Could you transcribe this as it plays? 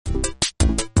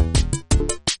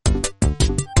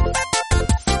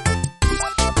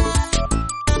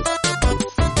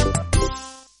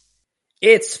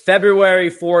It's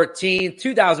February 14th,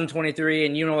 2023,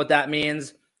 and you know what that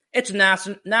means. It's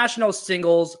National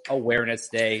Singles Awareness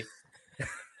Day.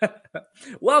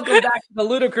 Welcome back to the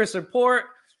Ludicrous Report.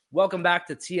 Welcome back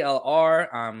to TLR.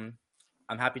 I'm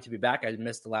happy to be back. I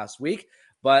missed the last week,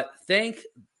 but thank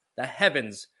the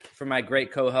heavens for my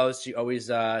great co-host. She always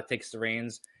takes the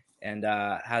reins and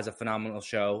has a phenomenal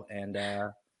show, and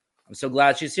I'm so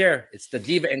glad she's here. It's the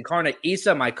diva incarnate,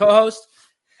 Issa, my co-host.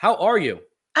 How are you?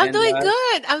 I'm doing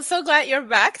good. I'm so glad you're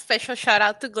back. Special shout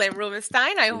out to Glenn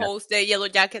Rubenstein. I host the Yellow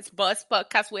Jackets Buzz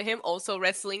podcast with him, also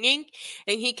Wrestling Inc.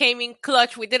 And he came in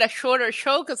clutch. We did a shorter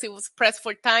show because he was pressed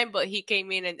for time, but he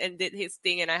came in and did his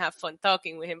thing, and I have fun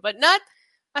talking with him. But not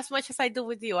as much as I do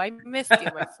with you. I missed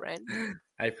you, my friend.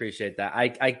 I appreciate that.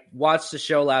 I watched the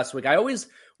show last week.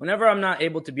 Whenever I'm not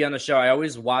able to be on the show, I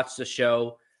always watch the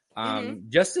show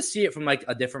just to see it from like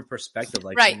a different perspective,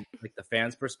 like from, like the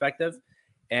fans' perspective.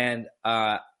 And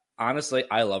honestly,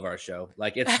 I love our show.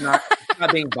 Like it's not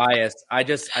being biased. I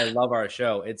love our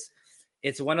show.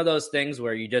 It's one of those things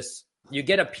where you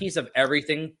get a piece of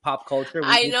everything pop culture.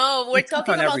 I know we're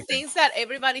talking about things that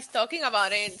everybody's talking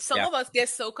about, and some of us get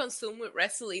so consumed with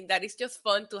wrestling that it's just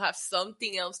fun to have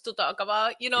something else to talk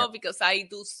about, because I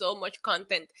do so much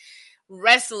content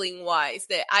wrestling wise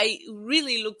that I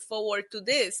really look forward to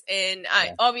this. And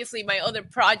obviously my other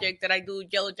project that I do,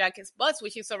 Yellow Jackets Buzz,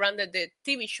 which is surrounded the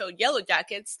TV show Yellow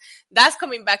Jackets, that's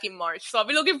coming back in March. So I'll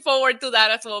be looking forward to that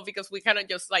as well, because we kind of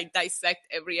just like dissect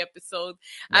every episode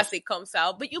as it comes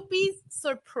out. But you'll be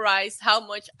surprised how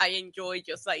much I enjoy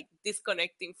just like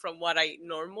disconnecting from what I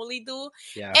normally do.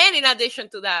 And in addition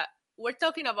to that, we're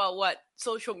talking about what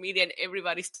social media and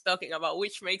everybody's talking about,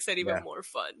 which makes it even more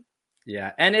fun.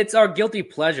 Yeah, and it's our guilty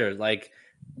pleasure. Like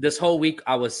this whole week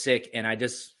I was sick, and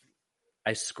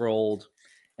I scrolled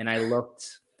and I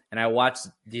looked and I watched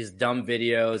these dumb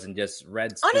videos and just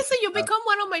read stuff. Honestly, you become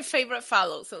one of my favorite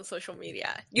follows on social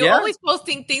media. You're always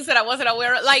posting things that I wasn't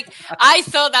aware of. Like I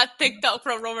saw that TikTok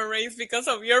from Roman Reigns because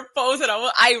of your post, and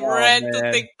I ran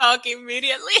to TikTok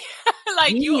immediately.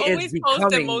 Like you always post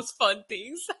the most fun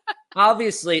things.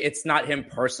 Obviously, it's not him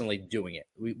personally doing it.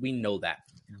 We know that.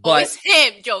 But it's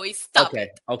him, Joey. Stop.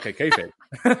 Okay, kayfabe.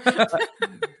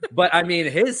 But I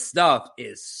mean, his stuff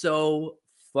is so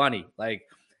funny. Like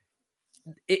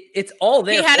it's all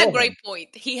there. He had a great point.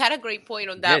 He had a great point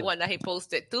on that one that he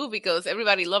posted too, because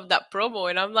everybody loved that promo.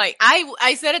 And I'm like,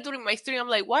 I said it during my stream. I'm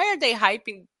like, why are they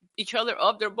hyping each other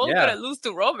up? They're both gonna lose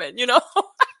to Roman,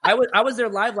 I was there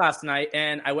live last night,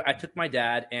 and I took my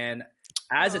dad, and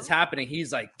as it's happening,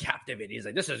 he's like captivated. He's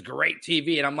like, this is great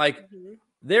TV, and I'm like.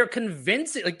 They're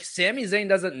convincing, like Sami Zayn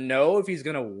doesn't know if he's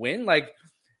going to win. Like,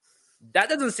 that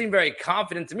doesn't seem very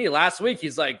confident to me. Last week,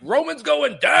 he's like, Roman's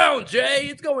going down, Jay.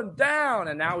 It's going down.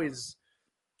 And now he's...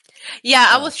 Yeah,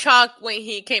 I was shocked when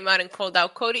he came out and called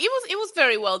out Cody. It was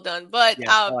very well done. But,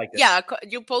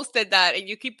 you posted that, and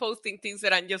you keep posting things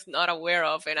that I'm just not aware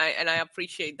of. And I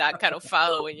appreciate that kind of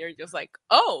follow. And you're just like,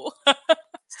 oh.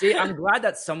 See, I'm glad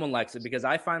that someone likes it, because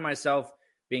I find myself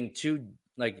being too,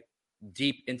 like...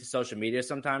 deep into social media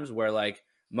sometimes, where like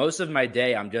most of my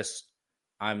day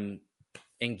I'm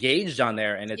engaged on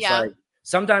there, and it's like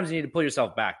sometimes you need to pull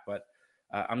yourself back, but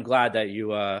I'm glad that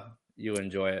you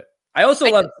enjoy it. I also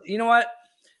love, you know what,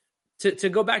 to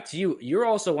go back to you're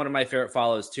also one of my favorite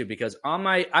follows too, because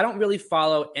I don't really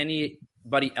follow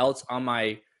anybody else on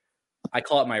I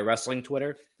call it my wrestling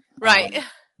Twitter, right?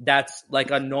 That's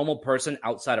like a normal person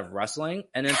outside of wrestling.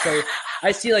 And then so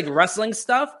I see like wrestling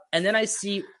stuff, and then I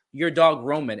see your dog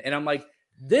Roman, and I'm like,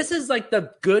 this is like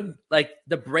the good, like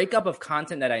the breakup of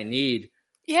content that I need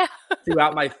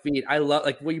throughout my feed. I love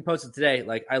like what you posted today.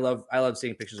 Like I love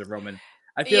seeing pictures of Roman.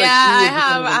 I feel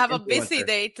I have a busy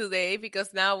day today,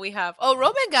 because now we have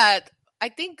Roman got, I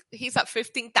think he's at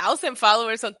 15,000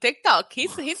 followers on TikTok.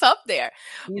 He's up there.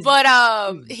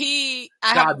 I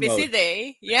have a busy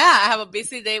day. Yeah, I have a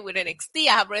busy day with NXT.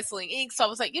 I have Wrestling Inc. So I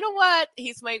was like, you know what?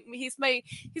 He's my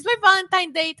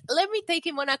Valentine date. Let me take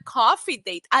him on a coffee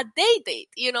date, a date.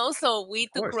 So we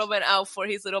took Roman out for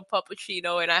his little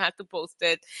puppuccino, and I had to post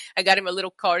it. I got him a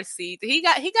little car seat. He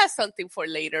got something for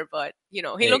later, but he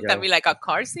looked at me like, a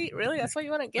car seat? Really? That's what you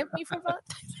want to get me for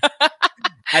Valentine?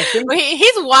 I think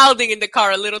he's wilding in the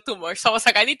car a little too much. So I was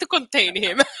like, I need to contain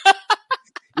him.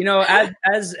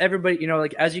 As everybody,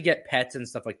 like as you get pets and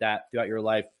stuff like that throughout your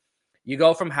life, you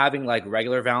go from having like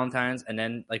regular Valentines, and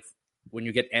then like when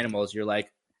you get animals, you're like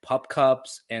pup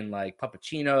cups and like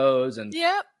puppuccinos and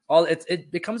all. It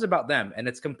becomes about them, and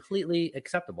it's completely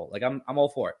acceptable. Like I'm all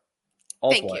for it.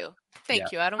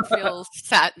 Thank you. I don't feel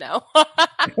sad now.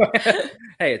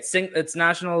 Hey, it's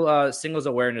National Singles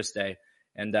Awareness Day.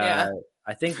 And I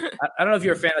I think I don't know if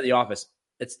you're a fan of The Office.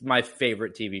 It's my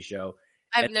favorite TV show.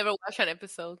 I've never watched an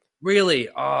episode. Really?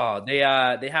 Oh, they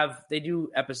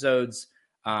do episodes.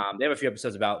 They have a few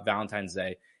episodes about Valentine's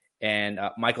Day, and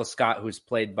Michael Scott, who's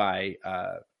played by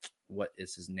what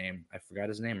is his name? I forgot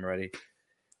his name already.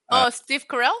 Steve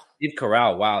Carell. Steve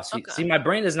Carell. Wow. See, my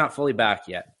brain is not fully back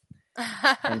yet.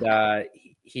 And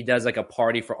he does like a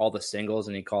party for all the singles,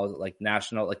 and he calls it like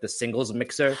the singles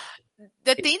mixer.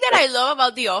 The thing that I love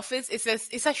about The Office is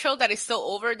it's a show that is so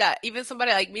over that even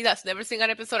somebody like me that's never seen an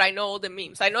episode, I know all the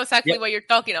memes. I know exactly what you're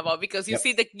talking about because you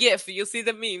see the GIF, you see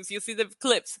the memes, you see the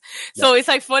clips. So it's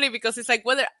like funny because it's like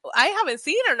whether I haven't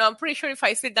seen it or not, I'm pretty sure if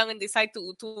I sit down and decide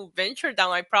to venture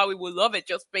down, I probably would love it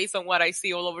just based on what I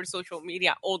see all over social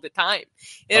media all the time.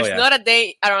 There's not a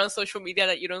day around social media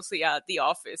that you don't see a The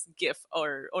Office GIF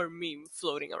or meme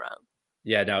floating around.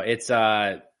 Yeah, no, it's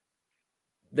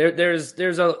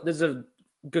there's a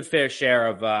good fair share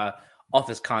of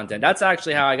Office content. That's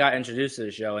actually how I got introduced to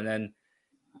the show, and then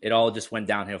it all just went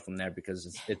downhill from there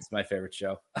because it's my favorite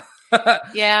show.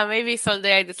 Yeah, maybe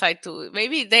someday I decide to.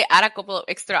 Maybe they add a couple of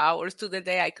extra hours to the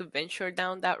day. I could venture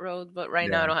down that road, but right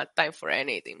now I don't have time for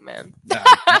anything, man.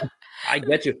 I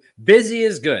get you. Busy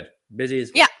is good.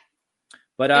 Yeah.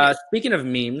 But speaking of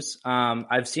memes,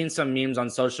 I've seen some memes on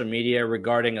social media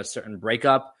regarding a certain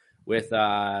breakup with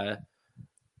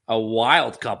a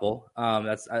wild couple.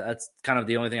 That's kind of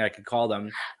the only thing I could call them.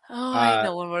 Oh, I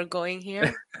know where we're going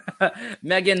here.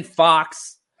 Megan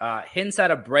Fox hints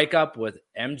at a breakup with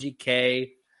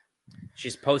MGK.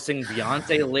 She's posting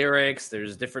Beyonce lyrics.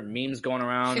 There's different memes going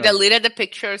around. She deleted the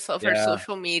pictures of her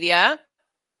social media.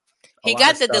 He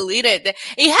got the deleted.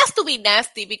 It has to be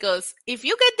nasty because if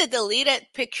you get the deleted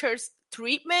pictures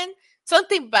treatment,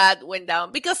 something bad went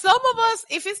down. Because some of us,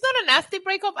 if it's not a nasty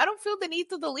breakup, I don't feel the need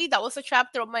to delete. That was a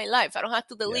chapter of my life. I don't have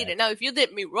to delete it. Now, if you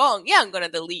did me wrong, I'm going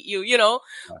to delete you,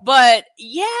 But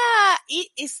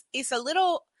it's a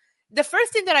little... The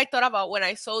first thing that I thought about when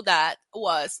I saw that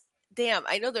was, damn,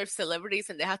 I know they're celebrities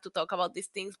and they have to talk about these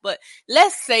things, but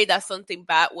let's say that something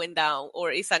bad went down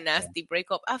or it's a nasty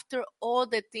breakup. After all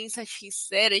the things that she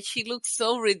said, and she looked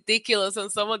so ridiculous on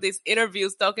some of these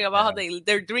interviews talking about how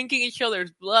they're drinking each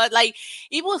other's blood. Like,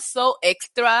 it was so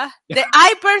extra that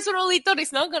I personally thought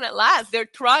it's not going to last. They're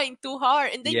trying too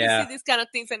hard. And then you see these kind of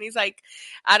things and it's like,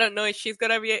 I don't know if she's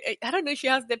going to be, I don't know if she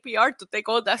has the PR to take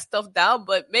all that stuff down,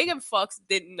 but Megan Fox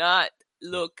did not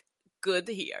look good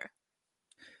here.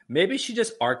 Maybe she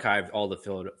just archived all the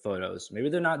photos. Maybe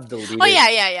they're not deleted. Oh,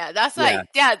 yeah. That's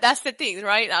that's the thing,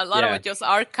 right? A lot of it just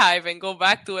archive and go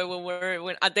back to it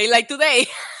when a day like today.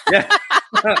 Yeah.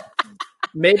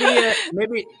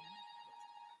 Maybe.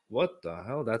 What the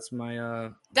hell? That's my.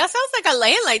 That sounds like a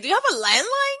landline. Do you have a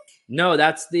landline? No,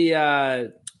 that's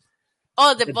the.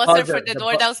 The buzzer for the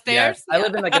door downstairs? Yeah. I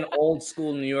live in like an old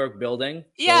school New York building.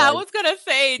 So I was going to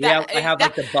say that. Yeah, I have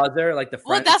like the buzzer, like the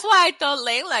front. Well, that's why I thought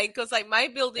landline, because like my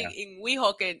building in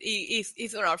Weehawken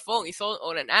is on our phone. It's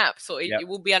on an app. So it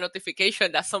will be a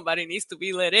notification that somebody needs to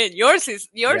be let in. Yours is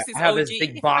I have this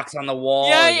big box on the wall.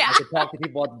 Yeah. I can talk to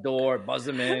people at the door, buzz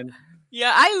them in.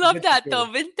 Yeah, I love that though.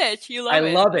 Vintage. You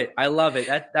love it. I love it.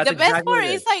 That's the best part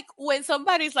is like when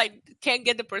somebody's like can't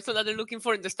get the person that they're looking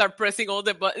for and they start pressing all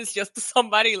the buttons just to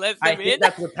somebody lets them in. I think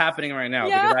that's what's happening right now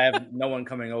because I have no one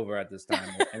coming over at this time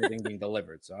or anything being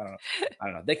delivered. So I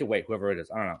don't know. They could wait, whoever it is.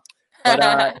 I don't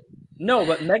know. But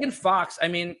but Megan Fox, I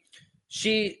mean,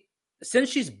 since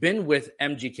she's been with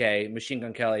MGK, Machine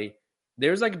Gun Kelly,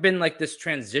 there's like been like this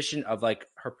transition of like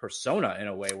her persona in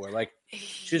a way where like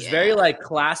she was very like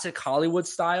classic Hollywood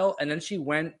style, and then she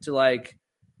went to like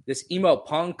this emo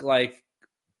punk, like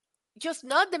just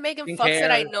not the Megan Fox that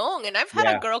I know. And I've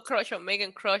had a girl crush on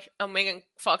Megan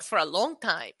Fox for a long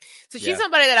time. So she's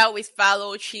somebody that I always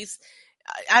follow.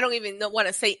 I don't even want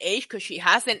to say age because she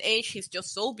hasn't aged. She's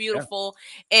just so beautiful.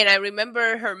 Yeah. And I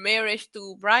remember her marriage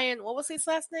to Brian. What was his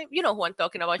last name? You know who I'm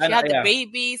talking about. She had the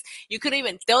babies. You couldn't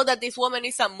even tell that this woman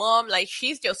is a mom. Like,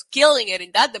 she's just killing it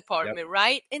in that department,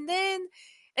 right? And then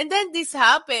this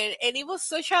happened, and it was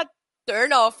such a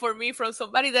turn off for me from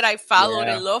somebody that I followed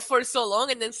and loved for so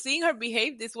long, and then seeing her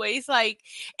behave this way is like,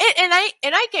 and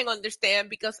I can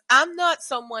understand because I'm not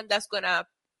someone that's gonna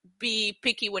be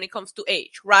picky when it comes to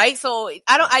age, right? So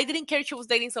I didn't care if she was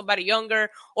dating somebody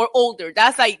younger or older.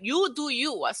 That's like, you do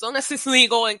you, as long as it's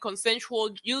legal and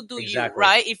consensual, you do you,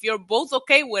 right? If you're both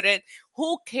okay with it,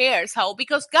 who cares how?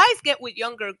 Because guys get with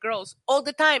younger girls all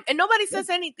the time and nobody says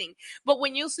anything. But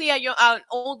when you see an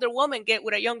older woman get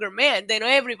with a younger man, then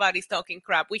everybody's talking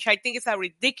crap, which I think is a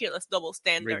ridiculous double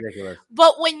standard.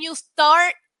 But when you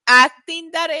start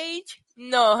acting that age,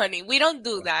 no, honey, we don't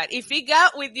do that. If he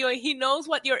got with you and he knows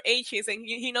what your age is and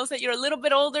he knows that you're a little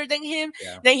bit older than him,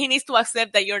 then he needs to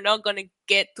accept that you're not going to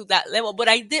get to that level. But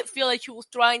I did feel like she was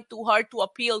trying too hard to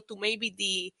appeal to maybe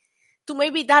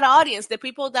that audience, the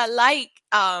people that like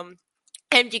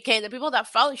MGK, the people that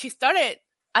follow. She started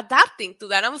adapting to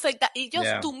that. I was like, that it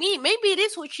just, to me, maybe it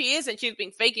is who she is and she's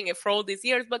been faking it for all these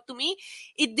years, but to me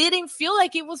it didn't feel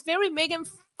like it was very Megan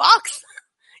Fox.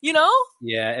 You know?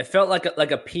 Yeah, it felt like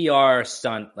a PR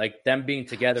stunt, like them being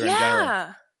together in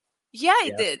general. Yeah,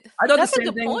 it did. I thought that's the same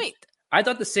a good point. I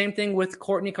thought the same thing with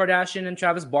Kourtney Kardashian and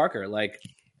Travis Barker. Like,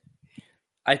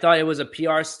 I thought it was a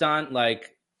PR stunt,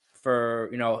 like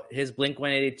for his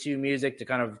Blink-182 music to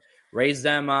kind of raise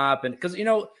them up, and because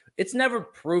it's never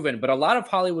proven, but a lot of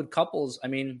Hollywood couples, I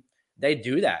mean, they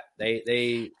do that.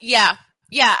 They yeah,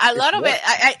 a lot of it.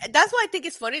 I that's why I think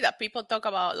it's funny that people talk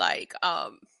about like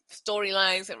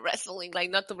storylines and wrestling, like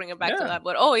not to bring it back to that,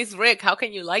 but it's rigged. How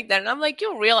can you like that? And I'm like,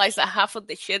 you realize that half of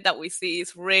the shit that we see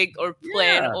is rigged or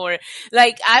planned, or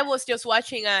like I was just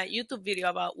watching a YouTube video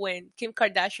about when Kim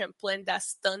Kardashian planned that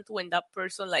stunt when that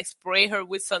person like sprayed her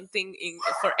with something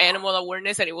for animal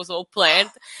awareness, and it was all planned.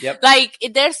 Like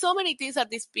there's so many things that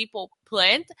these people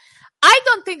planned. I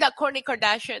don't think that Kourtney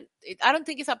Kardashian, I don't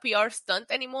think it's a PR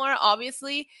stunt anymore,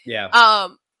 obviously. I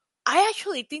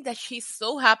actually think that she's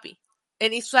so happy.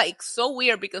 And it's like so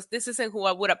weird because this isn't who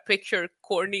I would have pictured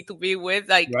Kourtney to be with.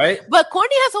 Like, but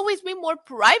Kourtney has always been more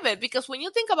private, because when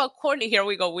you think about Kourtney, here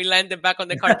we go, we landed back on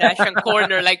the Kardashian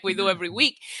corner like we do every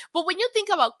week. But when you think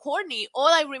about Kourtney, all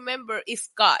I remember is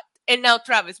Scott and now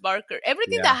Travis Barker.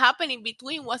 Everything that happened in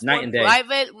between was more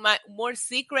private, more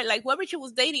secret. Like whoever she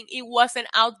was dating, it wasn't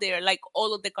out there like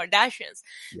all of the Kardashians.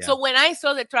 So when I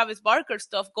saw the Travis Barker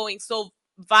stuff going so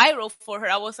viral for her,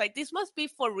 I was like, this must be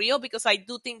for real, because I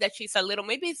do think that she's a little,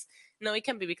 it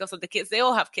can be because of the kids. They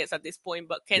all have kids at this point,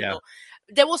 but Kendall.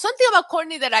 There was something about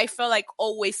Kourtney that I felt like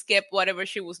always kept whatever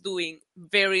she was doing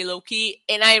very low key,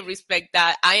 and I respect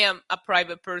that. I am a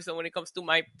private person when it comes to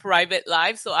my private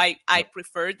life, so I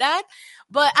prefer that.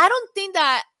 But I think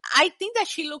that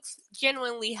she looks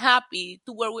genuinely happy,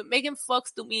 to where with Megan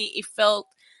Fox, to me, it felt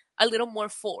a little more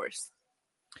forced.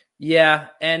 Yeah,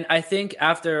 and I think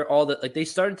after all that, like they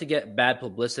started to get bad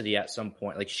publicity at some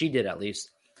point, like she did at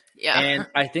least. Yeah. And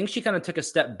I think she kind of took a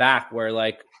step back, where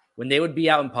like when they would be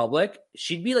out in public,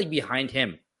 she'd be like behind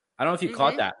him. I don't know if you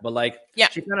caught that, but like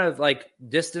she kind of like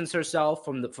distanced herself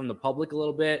from the public a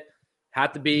little bit.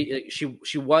 Had to be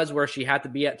she was where she had to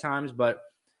be at times, but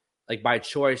like by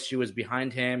choice she was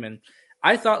behind him. And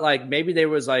I thought like maybe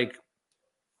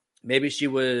she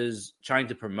was trying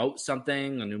to promote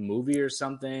something, a new movie or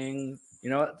something. You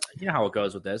know how it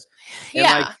goes with this. And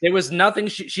like there was nothing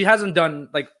she hasn't done,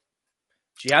 like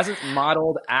she hasn't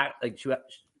modeled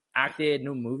acted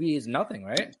new movies, nothing,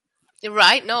 right?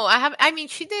 Right. No, I mean,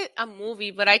 she did a movie,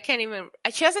 but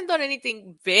she hasn't done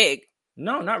anything big.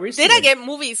 No, not recently. Did I get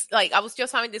movies? Like I was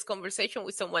just having this conversation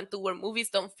with someone too, where movies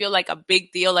don't feel like a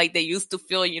big deal like they used to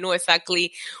feel,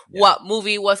 exactly what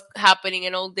movie was happening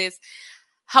and all this.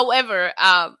 However,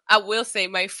 I will say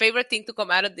my favorite thing to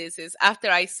come out of this is after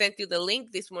I sent you the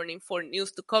link this morning for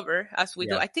news to cover, as we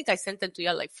do. I think I sent it to you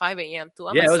at like 5 a.m. too.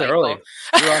 It was early.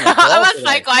 I'm a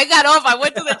psycho. I got off. I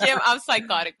went to the gym. I'm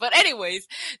psychotic. But anyways,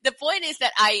 the point is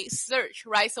that I search,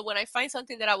 right? So when I find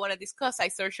something that I want to discuss, I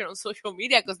search it on social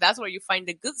media, because that's where you find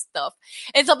the good stuff.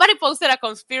 And somebody posted a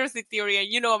conspiracy theory,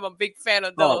 and I'm a big fan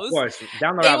of those. Oh, of course.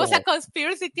 Down the rabbit hole. It was a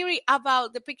conspiracy theory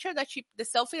about the picture the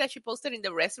selfie that she posted in the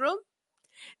restroom.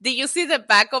 Did you see the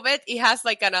back of it? It has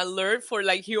like an alert for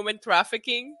like human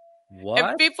trafficking. What?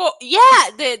 And people,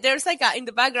 there's like in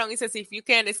the background, it says, if you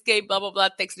can't escape, blah, blah, blah,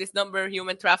 text this number,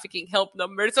 human trafficking help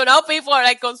number. So now people are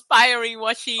like conspiring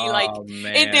what she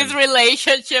in this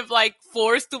relationship, like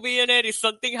forced to be in it. Is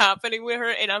something happening with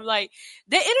her? And I'm like,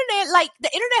 the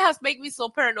internet has made me so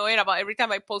paranoid about every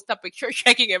time I post a picture,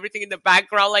 checking everything in the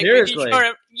background, like making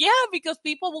sure. Yeah, because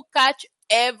people will catch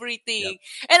everything. Yep.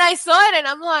 And I saw it and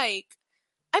I'm like,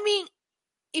 I mean,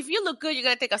 if you look good, you're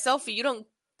going to take a selfie.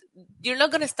 You're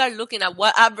not going to start looking at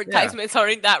what advertisements are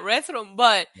in that restroom,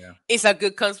 but it's a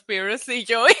good conspiracy,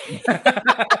 Joey. Because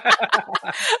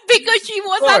she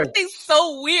was acting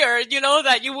so weird,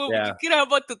 that you were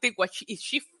about to think, is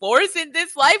she forcing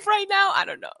this life right now? I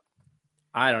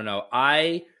don't know.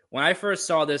 When I first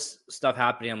saw this stuff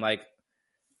happening, I'm like,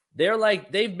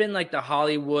 they've been like the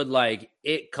Hollywood like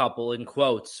it couple in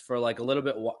quotes for like a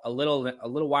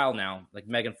little while now, like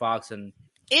Megan Fox and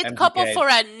it MGK. Couple for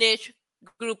a niche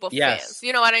group of fans.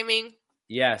 You know what I mean?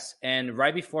 Yes. And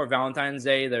right before Valentine's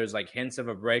Day, there's like hints of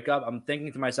a breakup. I'm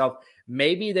thinking to myself,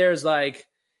 maybe there's like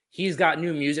he's got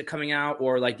new music coming out,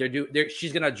 or like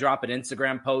she's gonna drop an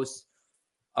Instagram post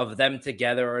of them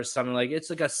together or something. Like it's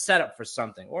like a setup for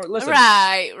something. Or listen,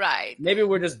 right. Maybe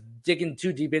we're just digging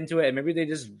too deep into it, and maybe they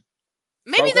just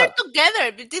maybe they're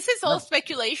together. But this is all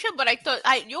speculation. But I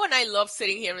thought you and I love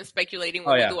sitting here and speculating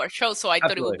when we do our show. So I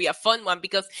thought it would be a fun one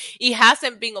because it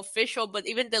hasn't been official. But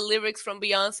even the lyrics from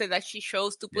Beyonce that she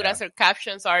chose to put as her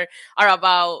captions are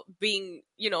about being,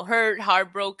 hurt,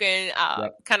 heartbroken,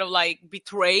 kind of like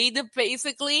betrayed,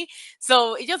 basically.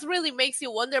 So it just really makes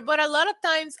you wonder. But a lot of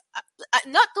times,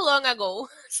 not too long ago,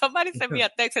 somebody sent me a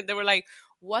text and they were like,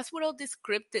 "What's with all this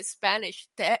scripted Spanish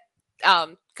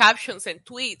captions and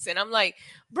tweets?" And I'm like,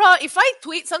 bro, if I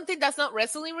tweet something that's not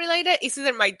wrestling related, it's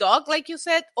either my dog, like you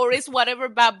said, or it's whatever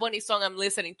Bad Bunny song I'm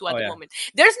listening to at the moment.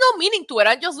 There's no meaning to it.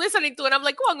 I'm just listening to it. I'm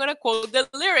like, I'm gonna quote the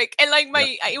lyric. And like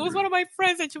it was one of my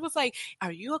friends, and she was like,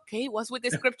 "Are you okay? What's with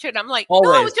the scripture?" And I'm like, no,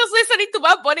 I was just listening to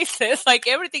Bad Bunny says, like,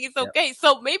 everything is okay.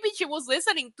 So maybe she was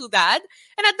listening to that,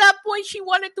 and at that point she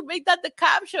wanted to make that the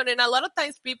caption. And a lot of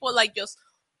times people like just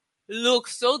look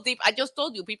so deep. I just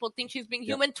told you, people think she's being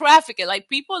human trafficked. Like,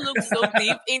 people look so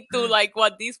deep into like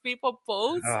what these people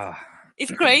post.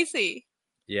 It's crazy.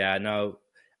 Yeah, no.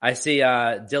 I see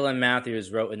Dylan Matthews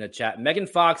wrote in the chat, Megan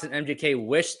Fox and MGK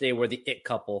wish they were the it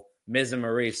couple, Miz and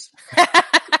Maurice.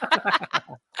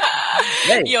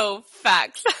 Hey. Yo,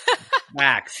 facts.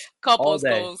 Couples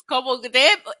goals. I don't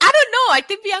know. I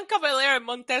think Bianca Belair and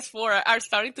Montez Ford are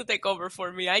starting to take over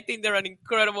for me. I think they're an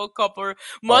incredible couple.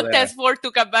 Montez Ford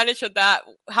took advantage of that.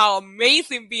 How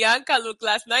amazing Bianca looked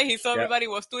last night. He saw everybody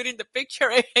was tweeting the picture,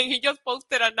 and he just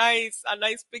posted a nice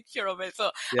picture of it.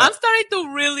 So I'm starting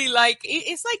to really like.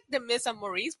 It's like the Miz and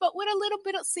Maurice, but with a little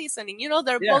bit of seasoning.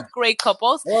 They're both great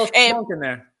couples. Well, spunk in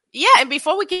there. Yeah, and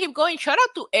before we keep going, shout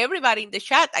out to everybody in the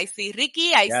chat. I see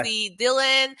Ricky, I see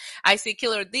Dylan, I see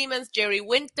Killer Demons, Jerry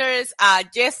Winters,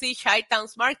 Jesse, Chi-Town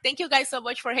Smart. Thank you guys so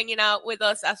much for hanging out with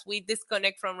us as we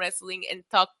disconnect from wrestling and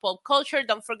talk pop culture.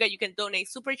 Don't forget you can donate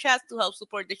super chats to help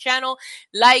support the channel.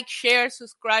 Like, share,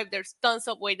 subscribe. There's tons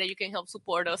of ways that you can help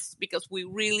support us because we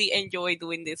really enjoy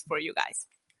doing this for you guys.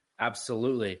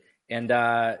 Absolutely. And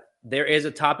there is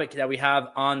a topic that we have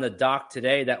on the dock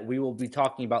today that we will be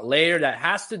talking about later that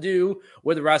has to do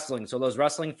with wrestling. So those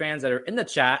wrestling fans that are in the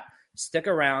chat, stick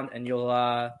around and you'll,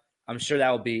 I'm sure that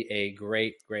will be a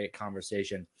great, great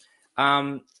conversation.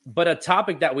 But a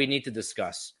topic that we need to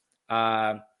discuss.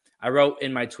 I wrote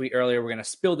in my tweet earlier, we're going to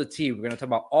spill the tea. We're going to talk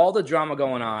about all the drama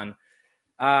going on.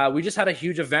 We just had a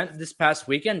huge event this past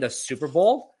weekend, the Super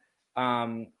Bowl.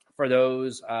 For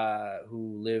those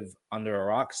who live under a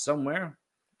rock somewhere.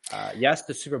 Yes,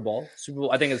 the Super Bowl.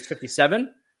 I think it's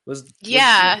 57. Was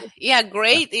great.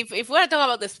 If we're talking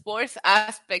about the sports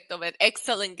aspect of it,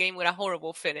 excellent game with a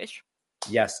horrible finish.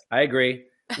 Yes, I agree.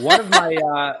 One of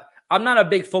my, I'm not a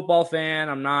big football fan.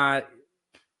 I'm not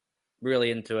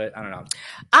really into it. I don't know.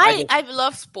 I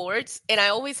love sports, and I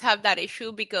always have that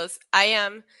issue because I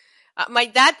am. My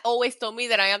dad always told me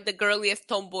that I am the girliest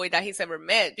tomboy that he's ever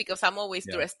met because I'm always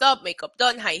dressed up, makeup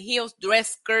done, high heels,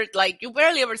 dress, skirt. Like, you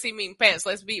barely ever see me in pants.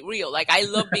 Let's be real. Like, I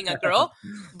love being a girl,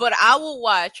 but I will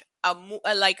watch a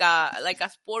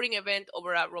sporting event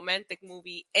over a romantic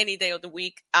movie any day of the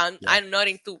week. And I'm not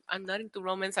into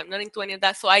romance. I'm not into any of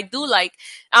that. So I do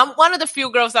I'm one of the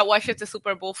few girls that watches the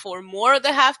Super Bowl for more of the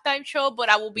halftime show, but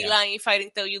I will be lying if I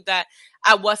didn't tell you that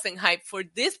I wasn't hyped for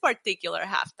this particular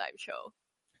halftime show.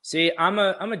 See, I'm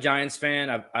a Giants fan.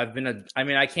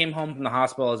 I came home from the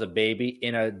hospital as a baby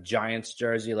in a Giants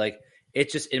jersey. Like,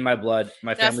 it's just in my blood.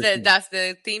 That's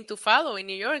the team to follow in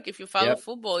New York. If you follow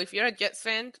football, if you're a Jets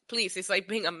fan, please, it's like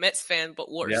being a Mets fan,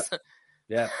 but worse.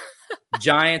 Yeah.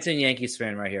 Giants and Yankees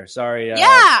fan right here. Sorry.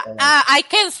 I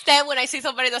can't stand when I see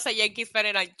somebody that's a Yankees fan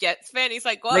and a Jets fan. It's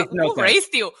like, well, who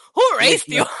raised you? Who raised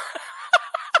you?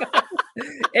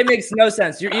 It makes no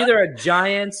sense. You're either a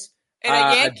Giants and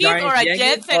a Yankees or a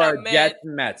Jets and a Mets. Jets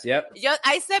and Mets, yep.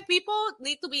 I said people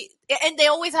need to be, and they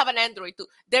always have an Android too.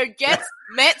 They're Jets,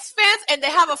 Mets fans, and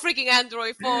they have a freaking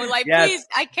Android phone. Like, please,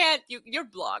 I can't. You're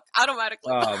blocked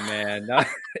automatically. Oh man,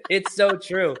 it's so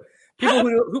true.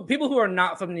 People who are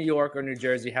not from New York or New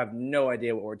Jersey have no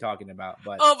idea what we're talking about.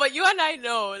 But you and I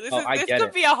know this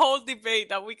could be a whole debate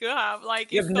that we could have.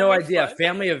 Like, you have no idea. Fun.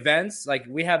 Family events, like,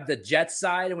 we have the Jets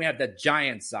side and we have the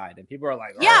Giants side, and people are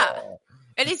like, oh.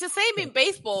 And it's the same in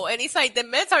baseball, and it's like the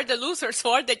Mets are the losers,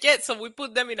 so are the Jets, so we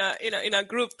put them in a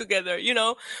group together, you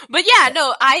know. But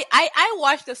I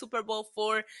watched the Super Bowl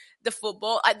for the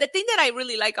football. The thing that I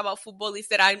really like about football is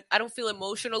that I don't feel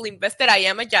emotionally invested. I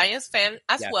am a Giants fan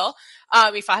as well.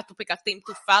 If I had to pick a team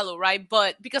to follow, right?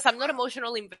 But because I'm not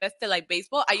emotionally invested like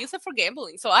baseball, I use it for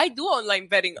gambling. So I do online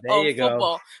betting on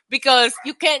football because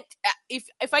you can't.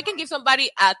 If I can give somebody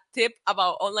a tip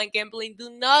about online gambling, do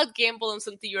not gamble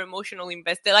until you're emotionally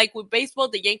invested. Like with baseball,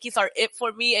 the Yankees are it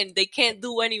for me, and they can't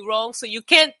do any wrong. So you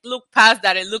can't look past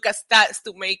that and look at stats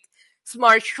to make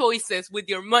smart choices with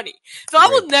your money. So I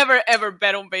would never ever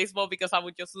bet on baseball because I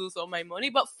would just lose all my money.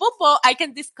 But football, I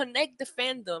can disconnect the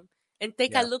fandom and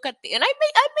take a look at and I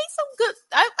made some good.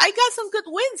 I got some good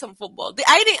wins on football.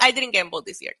 I didn't gamble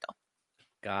this year though.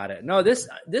 Got it. No,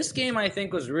 this game I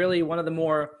think was really one of the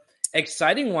more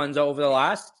exciting ones over the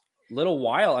last little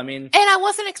while. I mean, and I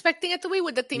wasn't expecting it to be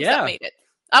with the teams that made it.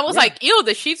 I was like, ew,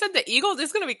 the Chiefs and the Eagles, this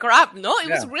is going to be crap. No, it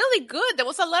was really good. There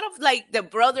was a lot of like the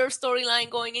brother storyline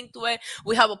going into it.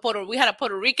 We had a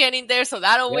Puerto Rican in there, so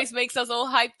that always makes us all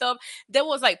hyped up. There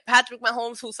was like Patrick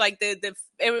Mahomes, who's like the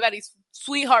everybody's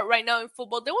sweetheart right now in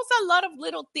football. There was a lot of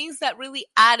little things that really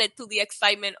added to the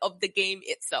excitement of the game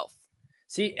itself.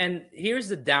 See, and here's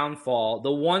the downfall,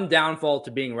 the one downfall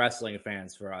to being wrestling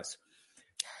fans for us.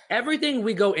 Everything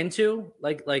we go into,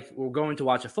 like we're going to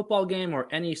watch a football game or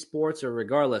any sports or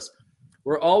regardless,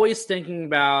 we're always thinking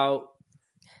about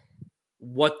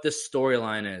what the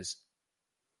storyline is.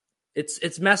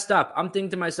 It's messed up. I'm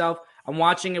thinking to myself, I'm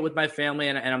watching it with my family,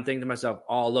 and I'm thinking to myself,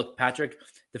 oh, look, Patrick,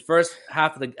 the first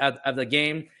half of the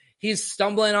game, he's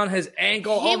stumbling on his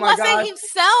ankle. He oh my god! He wasn't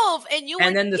himself,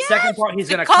 and then the second part, he's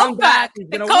going to come back. He's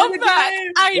going to win the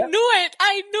game.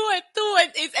 I knew it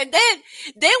too. And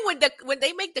then when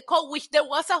they make the call, which there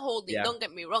was a holding. Don't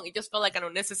get me wrong, it just felt like an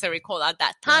unnecessary call at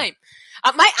that time.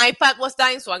 My iPad was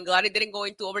dying, so I'm glad it didn't go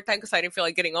into overtime because I didn't feel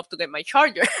like getting up to get my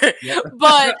charger.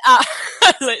 But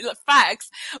facts.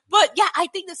 But yeah, I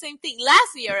think the same thing.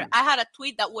 Last year, I had a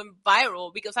tweet that went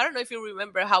viral because I don't know if you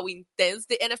remember how intense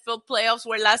the NFL playoffs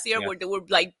were last year, where they were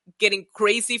like getting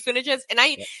crazy finishes. And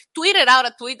I tweeted out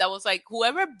a tweet that was like,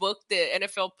 whoever booked the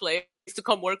NFL players to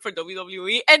come work for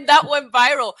WWE, and that went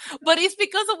viral. But it's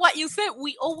because of what you said.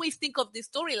 We always think of these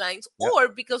storylines, or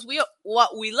because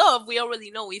what we love, we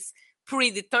already know is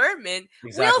predetermined.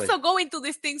 Exactly. We also go into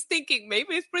these things thinking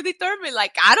maybe it's predetermined.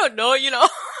 Like, I don't know,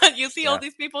 you see all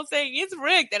these people saying it's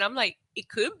rigged, and I'm like, it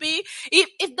could be. If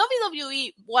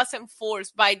WWE wasn't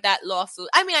forced by that lawsuit,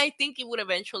 I mean, I think it would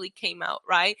eventually came out,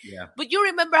 right? Yeah. But you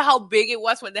remember how big it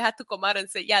was when they had to come out and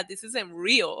say, yeah, this isn't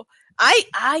real.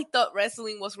 I thought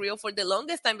wrestling was real for the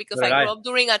longest time because I grew up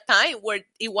during a time where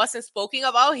it wasn't spoken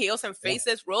about. Heels and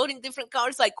faces rode in different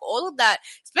cars, like all of that,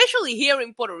 especially here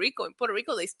in Puerto Rico. In Puerto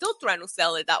Rico, they still trying to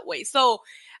sell it that way. So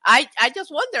I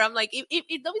just wonder, I'm like, if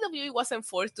WWE wasn't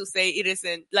forced to say it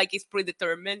isn't, like it's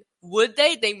predetermined, would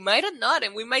they? They might have not,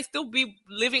 and we might still be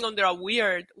living under a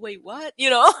weird, wait, what?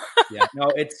 Yeah,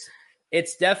 no,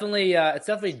 it's definitely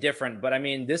different. But I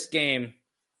mean, this game,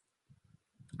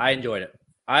 I enjoyed it.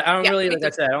 I don't really, like I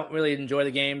said, I don't really enjoy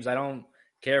the games. I don't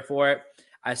care for it.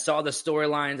 I saw the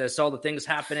storylines. I saw the things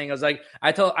happening. I was like,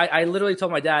 I literally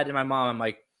told my dad and my mom, I'm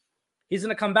like, he's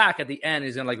going to come back at the end.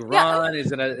 He's going to like run.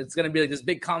 It's going to be like this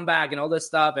big comeback and all this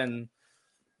stuff. And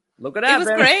look at that. It was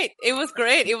great. It was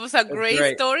great. It was a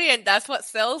great story. And that's what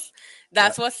sells.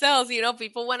 That's what sells.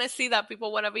 People want to see that.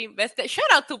 People want to be invested. Shout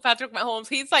out to Patrick Mahomes.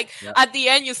 He's like, at the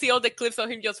end, you see all the clips of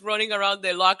him just running around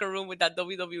the locker room with that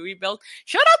WWE belt.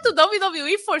 Shout out to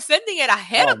WWE for sending it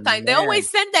ahead of time. Man. They always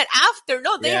send that after.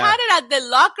 No, they had it at the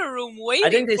locker room waiting for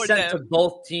them. I think they sent it to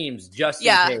both teams just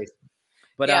in case.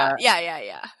 But yeah.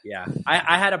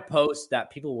 I had a post that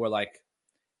people were like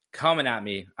coming at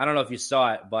me. I don't know if you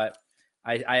saw it, but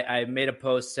I made a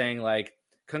post saying like,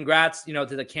 congrats, to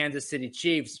the Kansas City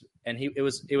Chiefs. And it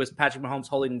was Patrick Mahomes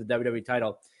holding the WWE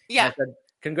title. Yeah. I said,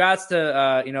 congrats to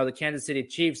the Kansas City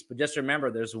Chiefs, but just remember,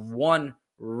 there's one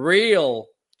real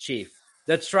chief,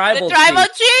 the tribal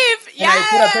chief. Yeah. And I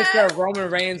put a picture of Roman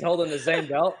Reigns holding the same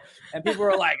belt, and people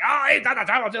were like, "Oh, he's not the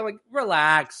tribal chief." Like,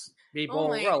 relax,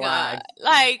 people, relax. God.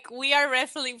 Like, we are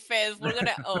wrestling fans. We're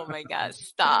gonna. Oh my God!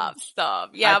 Stop.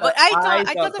 Yeah, but I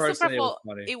thought the Super Bowl.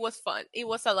 It was fun. It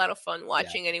was a lot of fun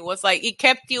watching, and it was like it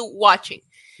kept you watching.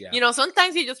 Yeah.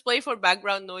 Sometimes you just play for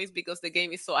background noise because the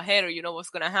game is so ahead or you know what's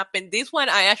going to happen. This one,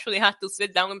 I actually had to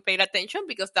sit down and pay attention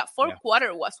because that fourth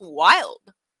quarter was wild.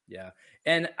 Yeah.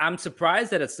 And I'm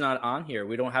surprised that it's not on here.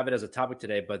 We don't have it as a topic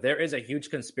today, but there is a huge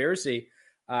conspiracy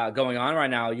going on right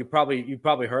now. You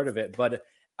probably heard of it, but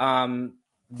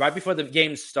right before the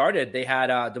game started, they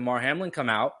had DeMar Hamlin come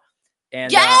out.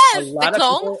 And a lot the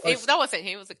clone? That wasn't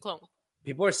him. It was a clone.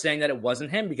 People are saying that it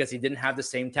wasn't him because he didn't have the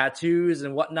same tattoos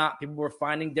and whatnot. People were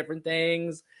finding different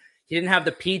things. He didn't have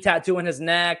the P tattoo on his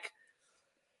neck.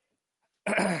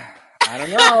 I don't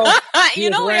know.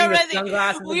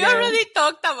 We already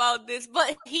talked about this,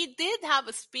 but he did have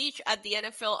a speech at the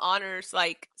NFL honors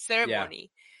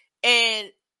ceremony, and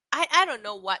I don't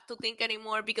know what to think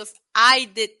anymore, because I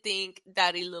did think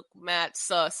that it looked mad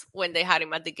sus when they had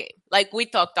him at the game. Like, we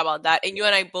talked about that, and you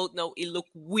and I both know it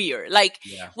looked weird. Like,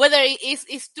 whether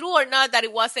it's true or not that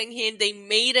it wasn't him, they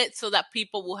made it so that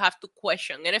people will have to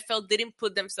question. NFL didn't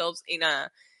put themselves in a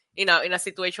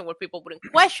situation where people wouldn't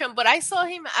question. But I saw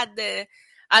him at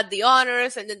the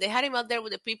honors, and then they had him out there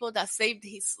with the people that saved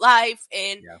his life,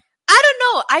 and I don't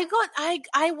know.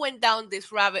 I went down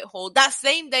this rabbit hole that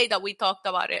same day that we talked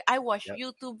about it. I watched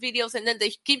YouTube videos, and then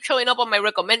they keep showing up on my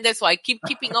recommended, so I keep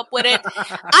keeping up with it.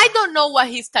 I don't know what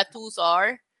his tattoos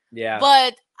are. Yeah.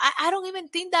 But I don't even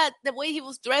think that the way he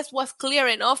was dressed was clear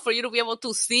enough for you to be able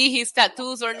to see his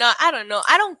tattoos or not. I don't know.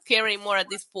 I don't care anymore at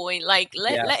this point. Like,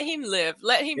 let him live.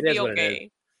 Let him be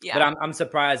okay. Yeah. But I'm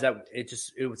surprised that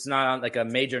it's not on like a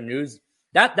major news.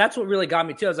 That's what really got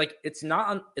me too. I was like, it's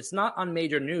not on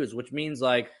major news, which means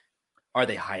like, are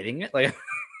they hiding it? Like,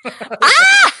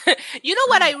 you know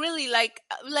what I really like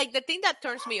the thing that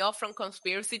turns me off from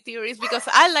conspiracy theories, because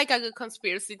I like a good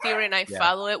conspiracy theory and I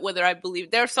follow it whether I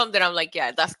believe. There's some that I'm like,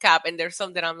 yeah, that's cap, and there's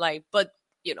some that I'm like, but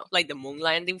like the moon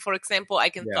landing, for example, I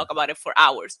can talk about it for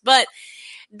hours. But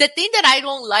the thing that I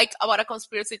don't like about a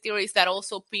conspiracy theory is that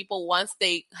also people, once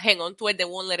they hang on to it, they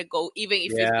won't let it go, even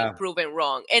if it's been proven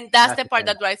wrong. And that's the part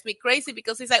that drives me crazy,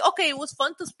 because it's like, okay, it was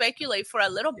fun to speculate for a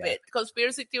little bit.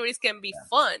 Conspiracy theories can be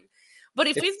fun. But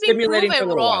if it's been proven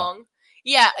wrong,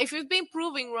 if it's been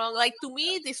proven wrong, like, to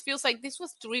me, this feels like this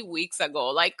was 3 weeks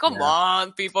ago. Like, come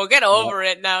on, people, get over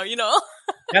it now,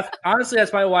 Honestly,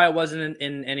 that's probably why it wasn't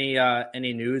in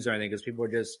any news or anything, because people were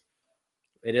just,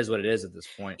 it is what it is at this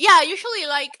point. Yeah, usually,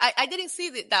 like, I didn't see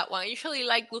that one. I usually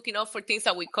like looking up for things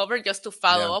that we covered just to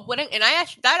follow up with it, and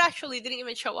that actually didn't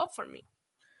even show up for me.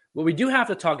 Well, we do have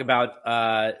to talk about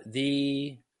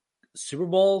the Super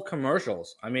Bowl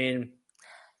commercials. I mean,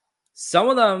 some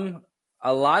of them,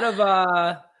 a lot of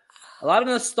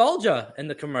nostalgia in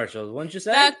the commercials, wouldn't you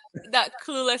say? That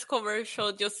Clueless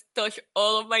commercial just touched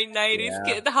all of my 90s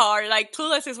kid heart. Like,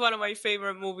 Clueless is one of my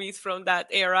favorite movies from that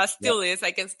era. Still is. I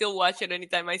can still watch it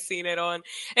anytime I seen it on.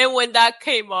 And when that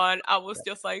came on, I was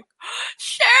just like,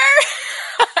 Cher!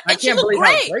 I can't believe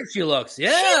how great she looks.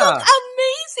 Yeah. She looked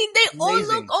amazing. They all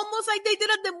look almost like they did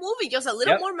at the movie, just a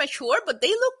little more mature, but they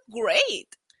look great.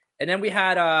 And then we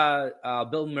had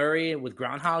Bill Murray with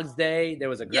Groundhog's Day. There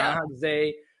was a Groundhog's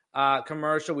Day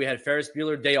commercial. We had Ferris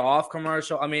Bueller Day Off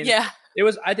commercial. I mean, it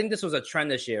was. I think this was a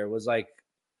trend this year. It was like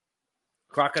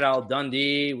Crocodile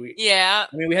Dundee. We had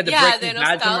the Breaking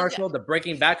Bad commercial. The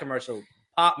Breaking Bad commercial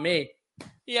popped me.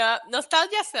 Yeah,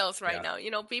 nostalgia sells right now.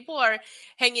 People are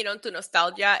hanging on to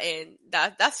nostalgia, and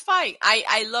that's fine.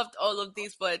 I loved all of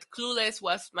these, but Clueless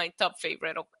was my top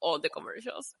favorite of all the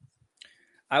commercials.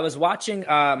 I was watching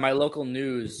my local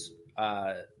news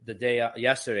the day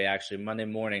yesterday, actually, Monday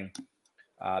morning.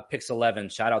 Pix 11,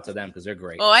 shout out to them because they're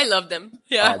great. Oh, I love them.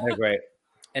 Yeah, they're great.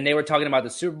 And they were talking about the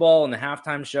Super Bowl and the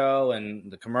halftime show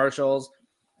and the commercials.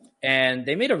 And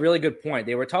they made a really good point.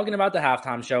 They were talking about the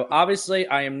halftime show. Obviously,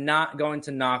 I am not going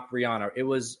to knock Rihanna. It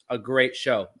was a great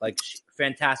show, like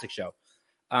fantastic show,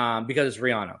 because it's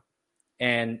Rihanna.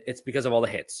 And it's because of all the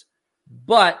hits.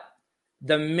 But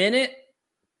the minute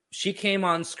she came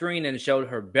on screen and showed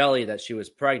her belly that she was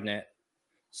pregnant,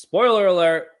 spoiler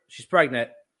alert, she's pregnant.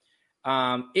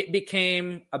 It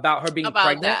became about her being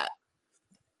pregnant. That.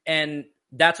 And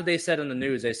that's what they said in the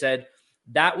news. They said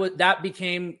that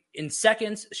became, in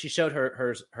seconds, she showed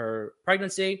her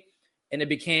pregnancy, and it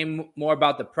became more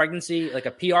about the pregnancy, like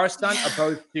a PR stunt,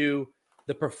 opposed to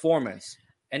the performance.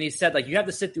 And he said, like, you have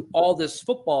to sit through all this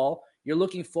football. You're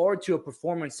looking forward to a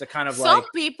performance to kind of some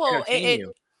people entertain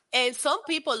you. And some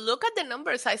people, look at the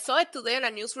numbers. I saw it today in a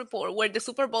news report where the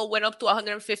Super Bowl went up to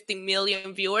 150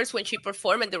 million viewers when she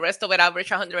performed, and the rest of it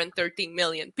averaged 113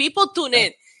 million. People tune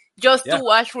in just to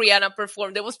watch Rihanna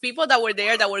perform. There was people that were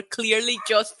there that were clearly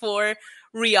just for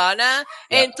Rihanna.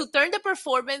 And to turn the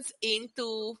performance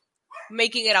into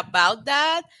making it about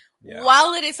that,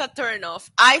 while it is a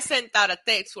turnoff, I sent out a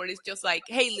text where it's just like,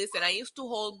 hey, listen, I used to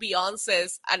hold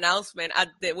Beyonce's announcement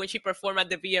when she performed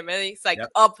at the VMAs, like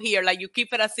up here, like you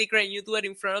keep it a secret and you do it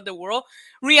in front of the world.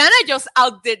 Rihanna just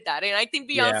outdid that. And I think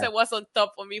Beyonce was on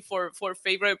top of me for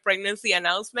favorite pregnancy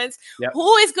announcements.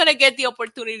 Who is going to get the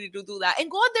opportunity to do that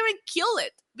and go out there and kill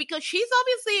it? Because she's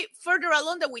obviously further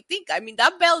along than we think. I mean,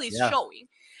 that belly is showing.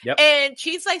 Yep. And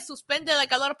she's like suspended.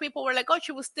 Like a lot of people were like, oh,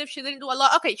 she was stiff. She didn't do a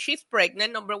lot. Okay, she's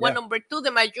pregnant. Number one. Number two,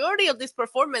 the majority of this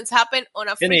performance happened on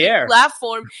a freaking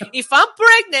platform. If I'm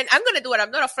pregnant, I'm going to do it.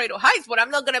 I'm not afraid of heights, but I'm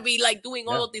not going to be like doing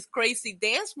all of these crazy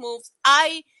dance moves.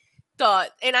 I thought,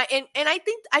 and I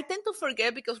think I tend to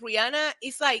forget because Rihanna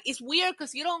is like, it's weird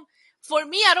because you don't, for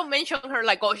me, I don't mention her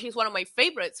like, oh, she's one of my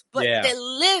favorites, but the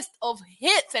list of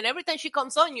hits and every time she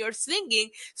comes on, you're singing.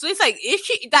 So it's like, is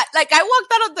she that, like, I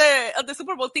walked out of the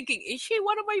Super Bowl thinking, is she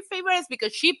one of my favorites?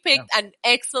 Because she picked an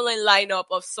excellent lineup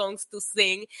of songs to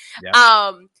sing.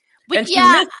 But and she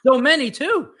missed so many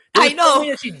too. I know. So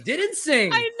many that she didn't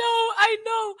sing. I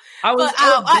know.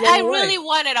 I really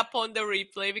wanted Upon the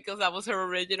Replay because that was her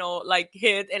original like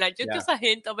hit, and I just a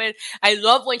hint of it. I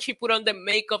love when she put on the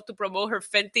makeup to promote her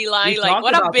Fenty line. Like,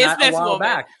 what a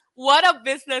businesswoman! What a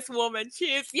businesswoman she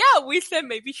is. Yeah, we said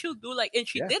maybe she'll do like, and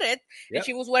she did it. And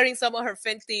she was wearing some of her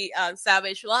Fenty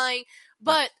Savage line.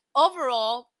 But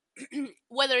overall,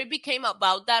 whether it became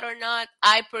about that or not,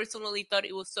 I personally thought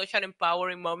it was such an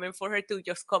empowering moment for her to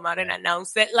just come out and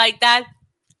announce it like that.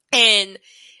 And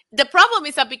the problem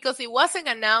is that because it wasn't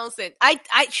announced,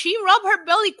 she rubbed her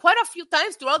belly quite a few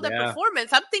times throughout the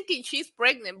performance. I'm thinking she's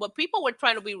pregnant, but people were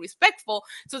trying to be respectful.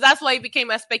 So that's why it became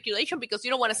a speculation, because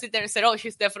you don't want to sit there and say, oh,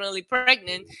 she's definitely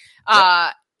pregnant.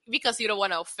 Because you don't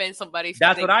want to offend somebody.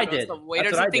 That's what I did.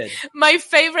 My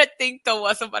favorite thing, though,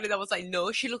 was somebody that was like,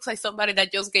 no, she looks like somebody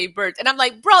that just gave birth. And I'm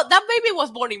like, bro, that baby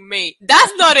was born in May.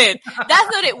 That's not it. That's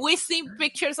not it. We've seen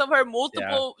pictures of her,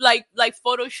 multiple, like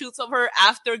photo shoots of her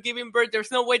after giving birth.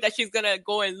 There's no way that she's going to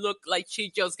go and look like she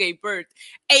just gave birth.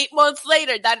 8 months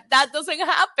later, that doesn't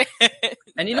happen.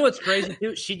 And you know what's crazy,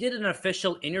 too? She did an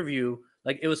official interview.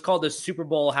 Like, it was called the Super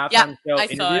Bowl halftime show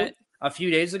interview a few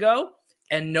days ago.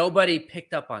 And nobody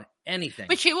picked up on anything.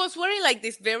 But she was wearing like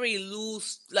this very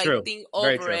loose thing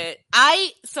over it.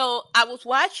 I was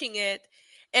watching it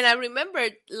and I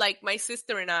remembered like my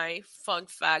sister and I, fun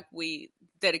fact, we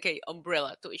dedicate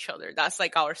Umbrella to each other. That's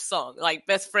like our song. Like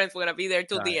best friends, we're going to be there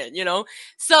till the end, you know?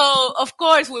 So of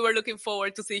course we were looking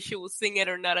forward to see if she would sing it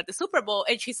or not at the Super Bowl.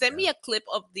 And she sent me a clip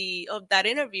of that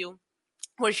interview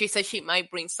where she said she might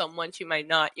bring someone, she might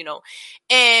not, you know.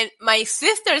 And my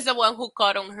sister is the one who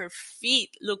caught on her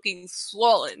feet looking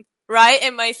swollen, right?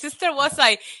 And my sister was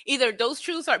like, either those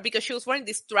shoes are, because she was wearing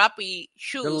these strappy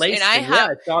shoes. And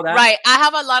I saw that. Right. I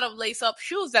have a lot of lace up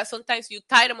shoes that sometimes you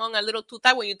tie them on a little too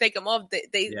tight. When you take them off,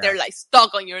 they're like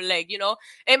stuck on your leg, you know?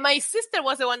 And my sister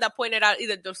was the one that pointed out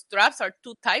either those straps are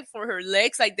too tight for her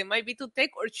legs, like they might be too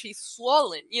thick, or she's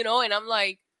swollen, you know? And I'm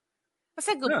like, that's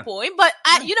a good point. But,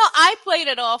 I played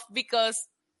it off because,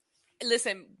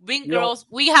 listen, being girls,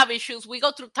 we have issues. We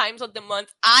go through times of the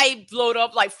month. I blowed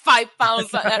up like 5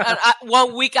 pounds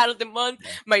 1 week out of the month.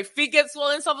 My feet get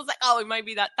swollen. So I was like, oh, it might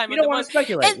be that time of the month. You don't want to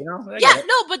speculate, you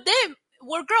know? But then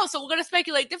we're girls, so we're going to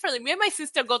speculate differently. Me and my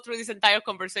sister go through this entire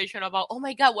conversation about, oh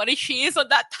my God, what if she is on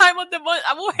that time of the month?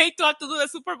 I would hate to have to do the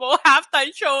Super Bowl halftime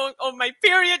show on my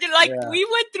period. We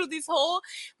went through this whole,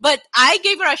 but I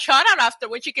gave her a shout out after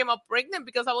when she came up pregnant,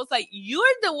 because I was like, you're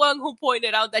the one who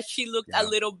pointed out that she looked a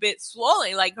little bit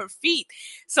swollen, like her feet.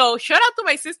 So shout out to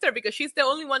my sister, because she's the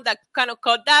only one that kind of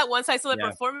caught that. Once I saw the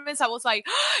performance, I was like,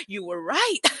 oh, you were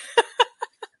right.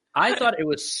 I thought it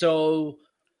was so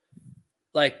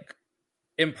like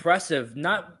impressive.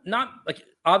 Not like,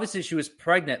 obviously she was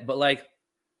pregnant, but like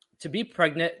to be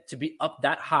pregnant, to be up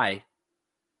that high,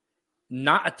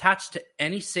 not attached to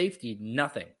any safety,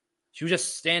 nothing. She was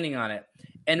just standing on it.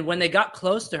 And when they got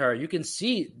close to her, you can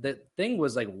see the thing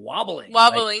was like wobbling.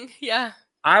 Like, yeah.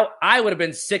 I would have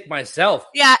been sick myself.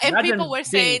 Yeah, and people were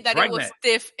saying that it was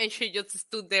stiff and she just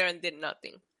stood there and did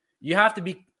nothing. You have to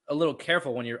be a little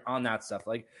careful when you're on that stuff.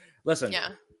 Like, listen,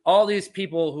 all these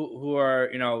people who are,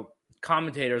 you know,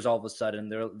 commentators, all of a sudden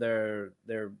they're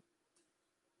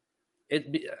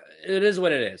it is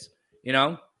what it is, you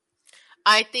know.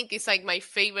 I think it's like my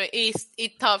favorite.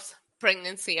 It tops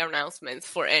pregnancy announcements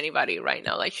for anybody right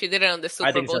now. Like she did it on the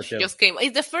Super Bowl. She just came.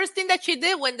 It's the first thing that she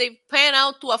did when they pan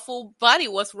out to a full body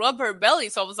was rub her belly.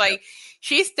 So I was like,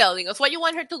 she's telling us what you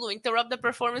want her to do, interrupt the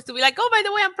performance to be like, oh, by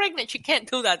the way, I'm pregnant. She can't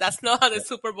do that. That's not how the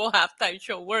Super Bowl halftime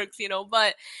show works, you know.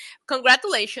 But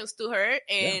congratulations to her,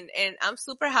 and I'm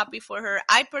super happy for her.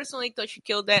 I personally thought she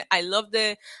killed it. I love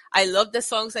the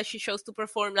songs that she chose to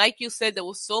perform. Like you said, there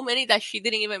was so many that she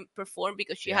didn't even perform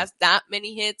because she has that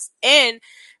many hits. And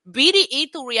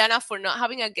BDE to Rihanna for not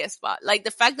having a guest spot. Like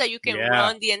the fact that you can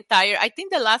run the entire, I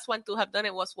think the last one to have done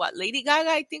it was Lady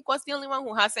Gaga, I think was the only one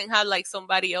who hasn't had like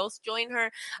somebody else join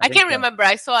her. I can't remember.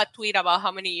 I saw a tweet about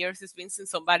how many years it's been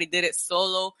since somebody did it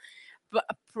solo. But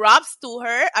props to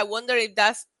her. I wonder if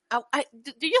that's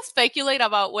do you speculate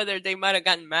about whether they might have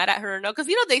gotten mad at her or not?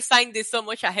 Because, they signed this so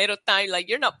much ahead of time. Like,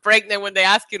 you're not pregnant when they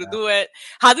ask you to do it.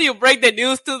 How do you break the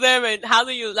news to them? And how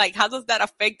does that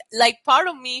affect? Like, part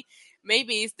of me,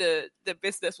 maybe it's the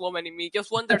businesswoman in me,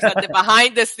 just wonders at the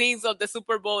behind the scenes of the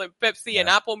Super Bowl and Pepsi and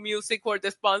Apple Music, where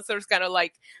the sponsors kind of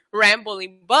like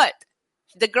rambling. But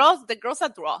the girls are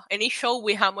draw. And it showed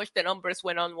with how much the numbers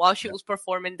went on while she was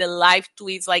performing, the live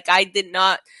tweets. Like, I did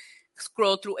not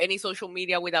scroll through any social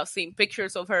media without seeing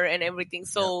pictures of her and everything.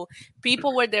 So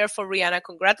people were there for Rihanna.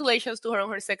 Congratulations to her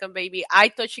on her second baby. I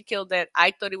thought she killed it.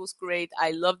 I thought it was great. I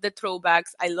love the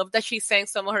throwbacks. I love that she sang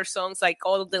some of her songs, like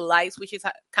All of the Lights, which is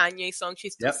a Kanye song.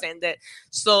 She still sang that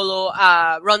solo.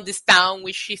 Run This Town,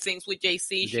 which she sings with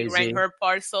Jay-Z. She ran her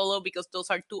part solo because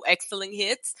those are two excellent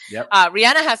hits.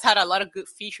 Rihanna has had a lot of good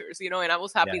features, and I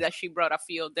was happy that she brought a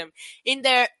few of them in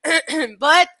there.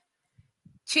 But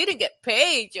she didn't get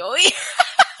paid, Joey. She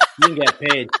didn't get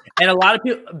paid. And a lot of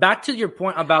people, back to your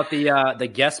point about the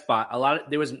guest spot,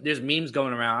 there's memes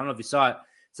going around. I don't know if you saw it.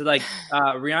 So like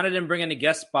Rihanna didn't bring any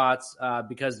guest spots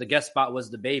because the guest spot was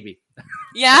the baby.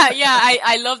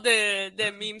 I love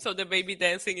the memes of the baby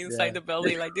dancing inside the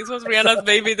belly. Like, this was Rihanna's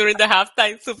baby during the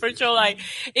halftime Super Show. Like,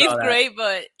 it's great,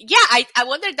 but I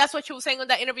wonder if that's what she was saying on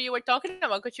that interview you were talking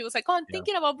about, because she was like, I'm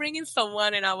thinking about bringing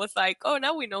someone, and I was like, oh,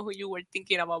 now we know who you were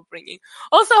thinking about bringing.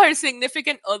 Also, her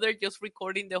significant other just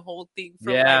recording the whole thing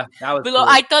from that was below. Cool.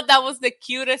 I thought that was the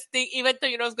cutest thing, even though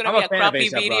it's gonna be a crappy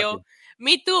video.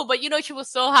 Me too, but she was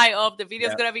so high up. The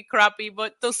video's gonna be crappy,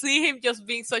 but to see him just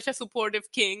being such a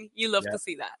supportive king, you love to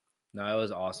see that. No, it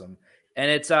was awesome, and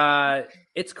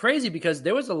it's crazy because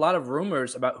there was a lot of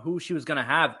rumors about who she was gonna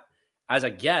have as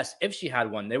a guest if she had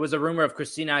one. There was a rumor of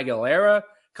Christina Aguilera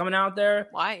coming out there.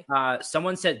 Why?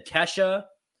 Someone said Kesha.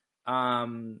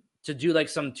 To do like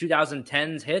some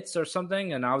 2010s hits or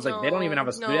something, and I was like, they don't even have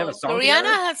a do they have a song. Rihanna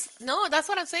has that's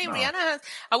what I'm saying. No. Rihanna has.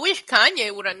 I wish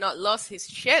Kanye would have not lost his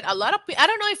shit. A lot of people, I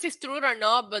don't know if it's true or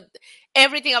not, but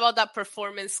everything about that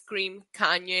performance screamed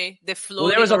Kanye. The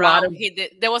floating around,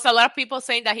 there was a lot of people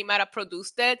saying that he might have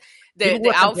produced it.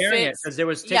 The outfits, because there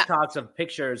was TikToks of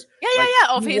pictures.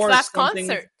 Of his last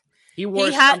concert. He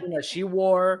wore something that she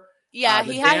wore. Yeah,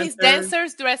 he had his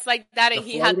dancers dressed like that, and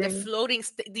he had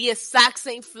the exact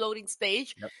same floating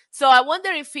stage. Yep. So I wonder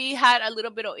if he had a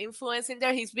little bit of influence in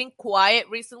there. He's been quiet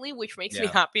recently, which makes me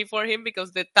happy for him,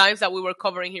 because the times that we were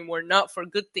covering him were not for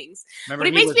good things. Remember, but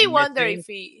it makes me wonder if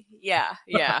he,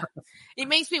 it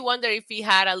makes me wonder if he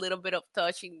had a little bit of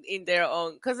touch in their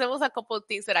own, because there was a couple of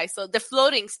things that I saw. The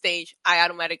floating stage, I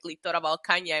automatically thought about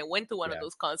Kanye. I went to one of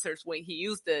those concerts when he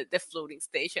used the floating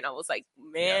stage, and I was like,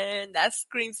 man, that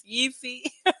screams Yeezy.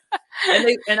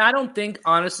 and I don't think,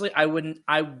 honestly, I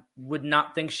would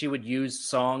not think she would use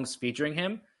songs featuring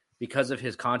him because of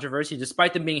his controversy,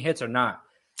 despite them being hits or not.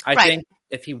 I think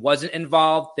if he wasn't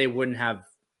involved, they wouldn't have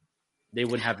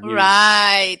used.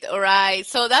 Right.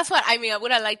 So that's what I mean. I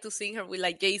would have liked to see her with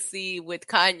like Jay-Z, with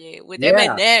Kanye, with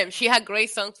Eminem. She had great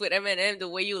songs with Eminem, The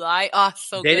Way You Lie. Oh,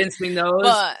 so they good. Didn't sing those.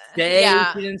 But,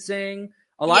 she didn't sing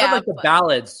a lot of like the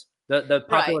ballads, the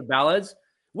popular ballads.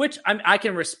 Which I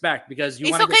can respect, because you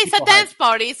want to get people it's a dance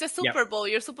party. It's a Super Bowl.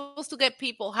 You're supposed to get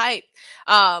people hyped.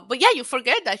 But you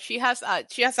forget that she has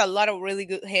a lot of really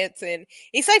good hits, and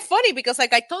it's like funny because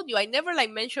like I told you, I never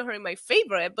like mention her in my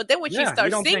favorite, but then when she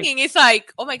starts singing, it's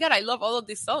like, oh my god, I love all of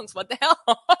these songs. What the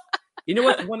hell? You know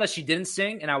what? One that she didn't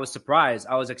sing, and I was surprised.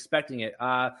 I was expecting it.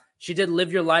 She did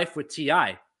 "Live Your Life" with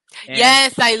T.I.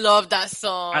 Yes, I love that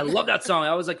song. I love that song.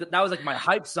 That was like my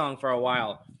hype song for a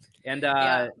while, and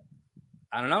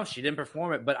I don't know. She didn't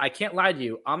perform it, but I can't lie to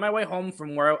you. On my way home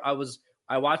from where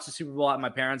I watched the Super Bowl at my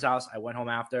parents' house. I went home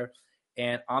after,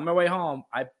 and on my way home,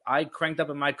 I cranked up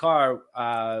in my car.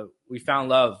 We Found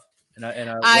Love.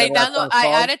 I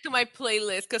added to my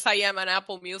playlist because I am an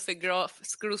Apple Music girl.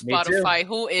 Screw Spotify.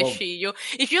 Who is she?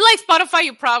 If you like Spotify,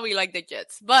 you probably like the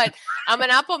Jets. But I'm an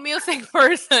Apple Music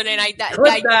person, and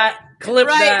clip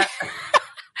that.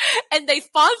 And they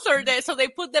sponsored it, so they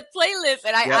put the playlist,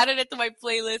 and I added it to my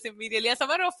playlist immediately. As a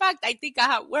matter of fact, I think I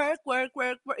have work.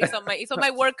 It's on my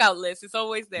workout list. It's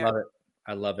always there. Love it.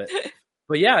 I love it.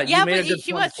 But you made a good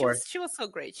point before. She was so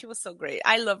great. She was so great.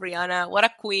 I love Rihanna. What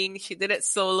a queen. She did it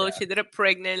solo. She did it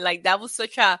pregnant. Like, that was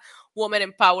such a woman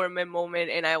empowerment moment,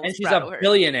 and I was proud of her. And she's a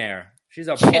billionaire. She's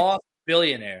a boss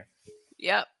billionaire.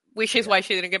 Yeah, which is why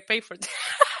she didn't get paid for that.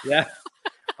 Yeah.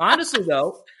 Honestly,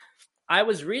 though, I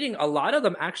was reading a lot of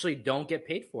them actually don't get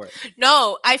paid for it.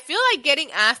 No, I feel like getting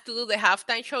asked to do the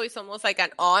halftime show is almost like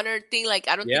an honor thing. Like,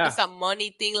 I don't think it's a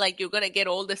money thing. Like, you're going to get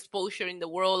all the exposure in the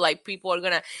world. Like, people are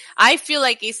going to, I feel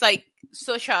like it's like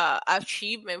such a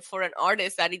achievement for an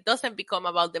artist that it doesn't become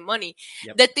about the money.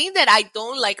 Yep. The thing that I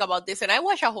don't like about this, and I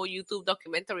watched a whole YouTube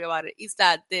documentary about it, is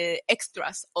that the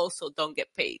extras also don't get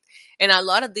paid. And a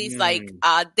lot of these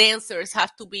dancers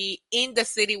have to be in the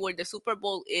city where the Super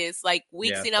Bowl is, like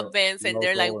weeks in advance, and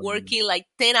they're like working like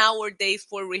 10-hour days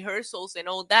for rehearsals and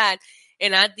all that.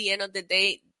 And at the end of the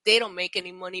day, they don't make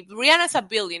any money. Rihanna's a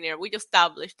billionaire. We just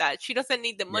established that. She doesn't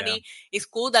need the money. Yeah. It's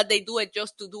cool that they do it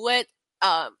just to do it.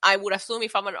 I would assume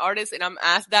if I'm an artist and I'm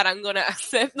asked that, I'm going to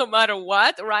accept no matter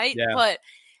what, right? Yeah. But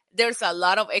there's a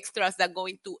lot of extras that go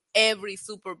into every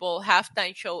Super Bowl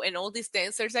halftime show, and all these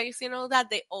dancers that you see and all that,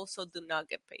 they also do not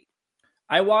get paid.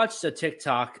 I watched a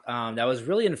TikTok that was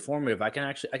really informative. I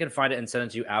can find it and send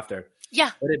it to you after.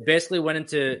 Yeah. But it basically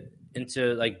went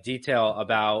into like detail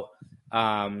about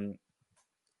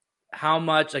how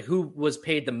much, like who was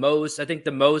paid the most. I think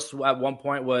the most at one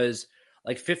point was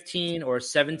like 15 or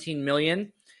 17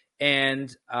 million.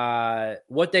 And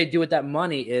what they do with that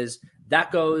money is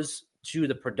that goes to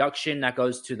the production, that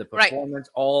goes to the performance,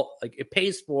 all like it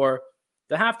pays for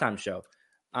the halftime show.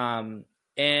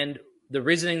 And the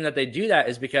reasoning that they do that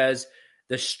is because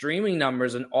the streaming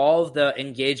numbers and all of the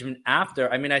engagement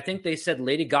after, I mean, I think they said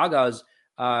Lady Gaga's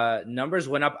numbers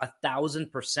went up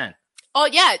 1,000%. Oh,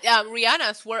 yeah.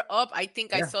 Rihanna's were up. I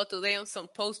think I saw today on some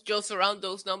posts just around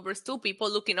those numbers too.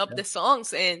 People looking up the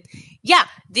songs. And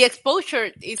the exposure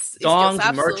is songs, just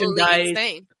absolutely merchandise,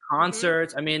 insane.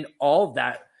 Concerts. Mm-hmm. I mean, all of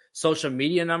that, social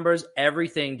media numbers,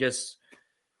 everything, just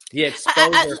the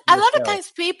exposure. A lot of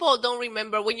times people don't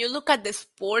remember, when you look at the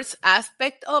sports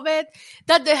aspect of it,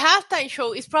 that the halftime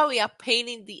show is probably a pain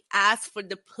in the ass for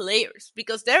the players,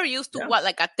 because they're used to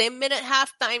like a 10-minute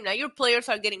halftime. Now your players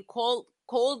are getting cold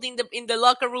in the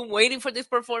locker room waiting for this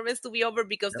performance to be over,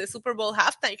 because the Super Bowl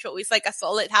halftime show is like a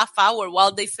solid half hour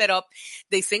while they set up.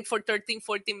 They sing for 13,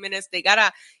 14 minutes. They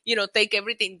gotta, take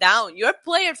everything down. Your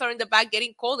players are in the back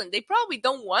getting cold, and they probably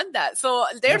don't want that. So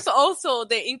there's also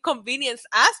the inconvenience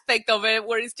aspect of it,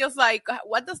 where it's just like,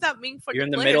 what does that mean for the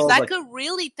players? That could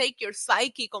really take your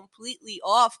psyche completely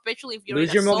off, especially if you're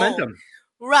lose your momentum.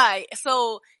 Right.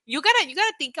 So you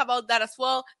gotta think about that as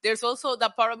well. There's also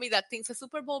that part of me that thinks the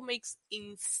Super Bowl makes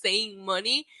insane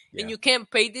money and you can't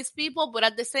pay these people. But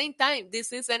at the same time,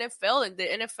 this is NFL, and the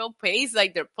NFL pays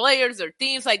like their players, their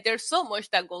teams. Like there's so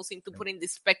much that goes into putting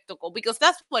this spectacle, because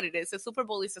that's what it is. The Super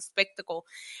Bowl is a spectacle,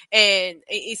 and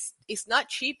it's not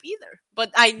cheap either.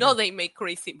 But I know they make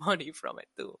crazy money from it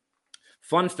too.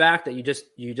 Fun fact that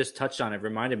you just touched on, it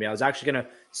reminded me. I was actually going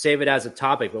to save it as a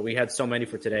topic, but we had so many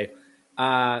for today.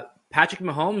 Patrick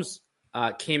Mahomes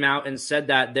came out and said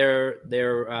that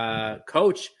their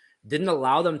coach didn't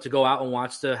allow them to go out and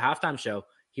watch the halftime show.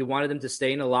 He wanted them to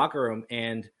stay in the locker room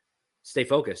and stay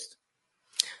focused.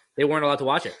 They weren't allowed to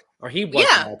watch it, or he wasn't.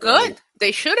 Yeah, good.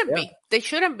 They shouldn't be. They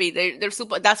shouldn't be. They're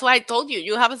super. That's why I told you.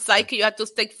 You have a psyche. You have to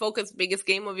stay focused. Biggest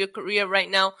game of your career right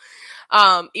now.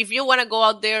 If you want to go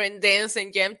out there and dance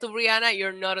and jam to Rihanna,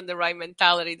 you're not in the right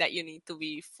mentality that you need to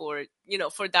be for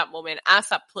that moment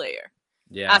as a player.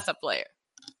 Yeah. As a player.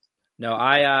 No,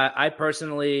 I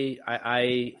personally,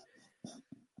 I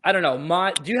don't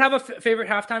know. Do you have a favorite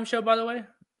halftime show, by the way?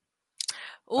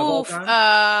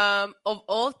 Of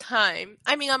all time?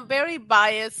 I mean, I'm very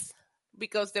biased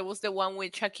because there was the one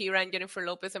with Shakira and Jennifer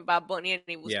Lopez and Bad Bunny, and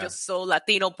it was just so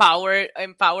Latino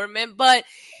empowerment. But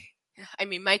I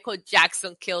mean, Michael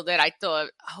Jackson killed it. I thought,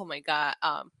 oh my God,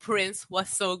 Prince was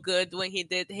so good when he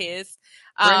did his.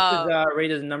 Prince is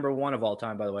rated number 1 of all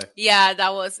time, by the way. Yeah,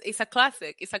 it's a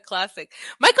classic. It's a classic.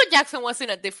 Michael Jackson was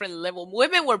in a different level.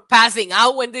 Women were passing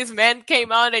out when this man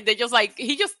came out, and they just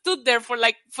he just stood there for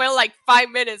felt like 5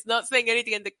 minutes, not saying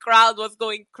anything, and the crowd was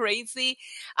going crazy.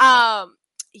 I'm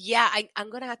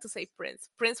going to have to say Prince.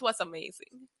 Prince was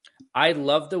amazing. I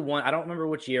love the one. I don't remember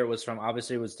which year it was from.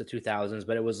 Obviously, it was the 2000s,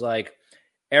 but it was like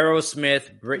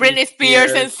Aerosmith, Britney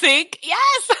Spears, and Sync.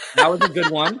 Yes, that was a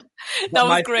good one. That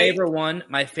was great.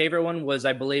 My favorite one was,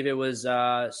 I believe it was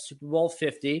Super Bowl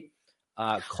 50.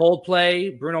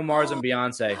 Coldplay, Bruno Mars, and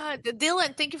Beyonce.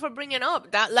 Dylan, thank you for bringing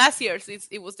up that last year's.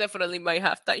 It was definitely my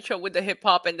halftime show with the hip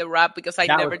hop and the rap, because I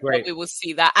never thought we would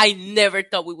see that. I never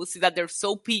thought we would see that. They're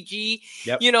so PG,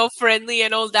 friendly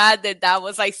and all that. That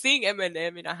was, I sing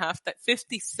Eminem in a halftime,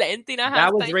 50 Cent in a halftime.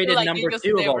 That was rated number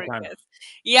 2 of all time.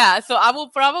 Yeah, so I will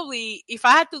probably, if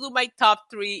I had to do my top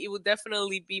 3, it would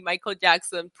definitely be Michael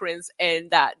Jackson, Prince,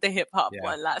 and the hip hop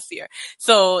one last year.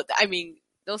 So I mean,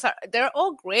 they're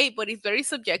all great, but it's very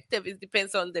subjective. It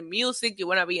depends on the music. You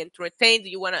want to be entertained.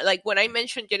 You want to, like when I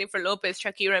mentioned Jennifer Lopez,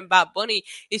 Shakira, and Bad Bunny,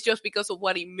 it's just because of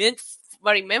what it meant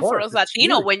Marimen for us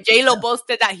Latino when J-Lo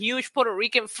posted that huge Puerto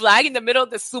Rican flag in the middle of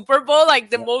the Super Bowl, like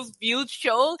the most viewed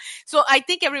show. So I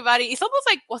think everybody, it's almost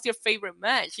like, what's your favorite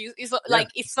match? It's like,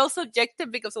 it's so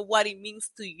subjective because of what it means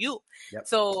to you.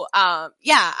 So,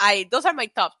 those are my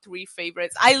top 3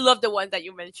 favorites. I love the one that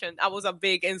you mentioned. I was a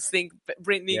big NSYNC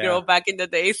Britney girl back in the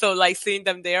day. So like seeing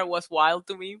them there was wild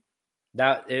to me.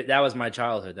 That was my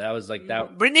childhood. That was like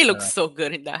that. Britney looks so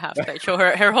good in that halftime show.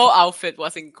 Her whole outfit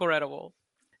was incredible.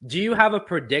 Do you have a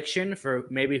prediction for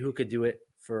maybe who could do it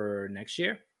for next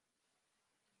year?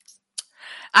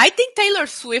 I think Taylor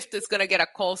Swift is going to get a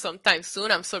call sometime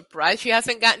soon. I'm surprised she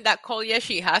hasn't gotten that call yet.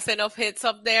 She has enough hits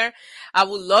up there. I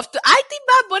would love to. I think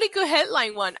Bad Bunny could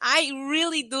headline one. I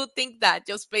really do think that,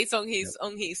 just based on his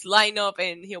lineup,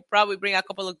 and he'll probably bring a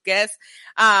couple of guests.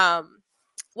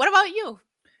 What about you?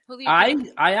 I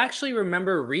actually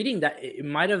remember reading that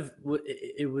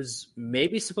it was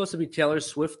maybe supposed to be Taylor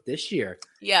Swift this year.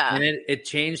 Yeah. And it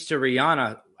changed to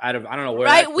Rihanna I don't know where.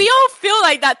 Right. We all feel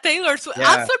like that Taylor Swift. Yeah.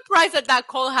 I'm surprised that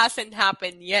call hasn't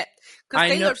happened yet. Because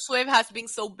Taylor Swift has been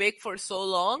so big for so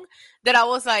long that I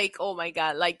was like, oh my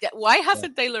God, like why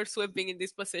hasn't Taylor Swift been in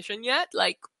this position yet?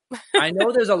 Like, I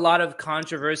know there's a lot of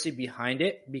controversy behind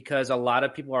it because a lot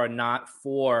of people are not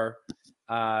for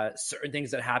certain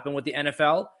things that happen with the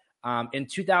NFL. In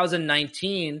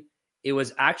 2019, it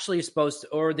was actually supposed to,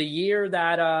 or the year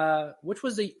that, which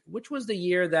was the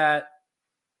year that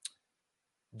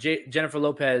Jennifer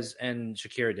Lopez and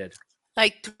Shakira did?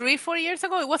 Like 3-4 years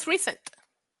ago. It was recent.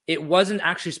 It wasn't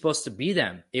actually supposed to be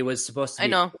them. It was supposed to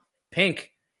be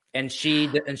Pink, and she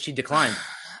declined.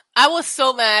 I was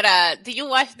so mad did you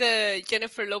watch the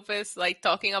Jennifer Lopez like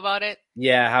talking about it?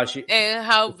 Yeah, how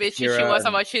bitchy she was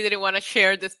about she didn't want to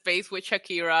share the space with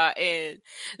Shakira. And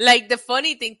like the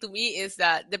funny thing to me is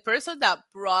that the person that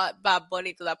brought Bad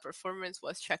Bunny to that performance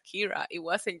was Shakira. It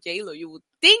wasn't J-Lo. You would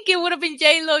think it would have been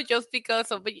J-Lo just because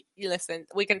of listen,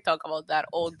 we can talk about that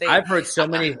all day. I've heard so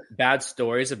many bad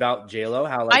stories about J-Lo.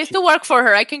 How like I used to work for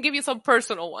her. I can give you some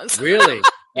personal ones. Really?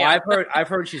 Yeah. Well, I've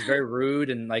heard she's very rude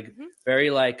and like very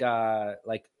like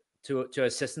to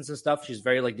assistants and stuff. She's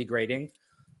very like degrading.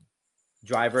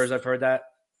 Drivers, I've heard that.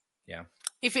 Yeah.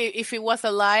 If it was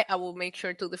a lie, I will make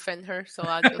sure to defend her. So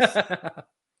I'll just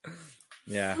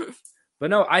yeah. But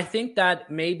no, I think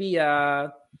that maybe I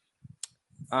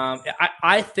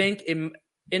think in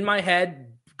my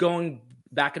head going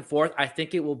back and forth, I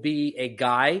think it will be a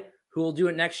guy who will do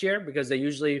it next year because they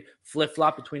usually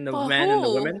flip-flop between the men and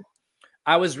the women.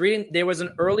 I was reading there was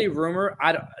an early rumor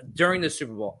during the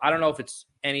Super Bowl. I don't know if there's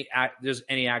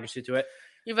any accuracy to it.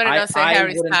 You better not say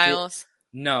Harry Styles.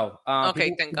 No.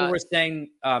 Okay, thank God. People were saying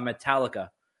Metallica.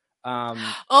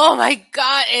 Oh my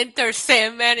God! Enter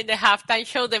Sandman in the halftime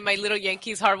show. Then my little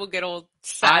Yankees heart will get all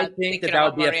sad. I think that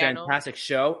would be a fantastic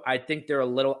show. I think they're a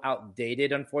little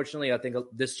outdated, unfortunately. I think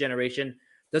this generation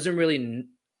doesn't really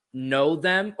know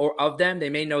them or of them. They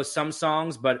may know some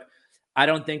songs, but I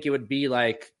don't think it would be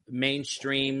like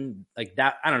mainstream like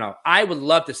that. I don't know. I would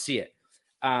love to see it.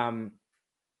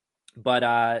 But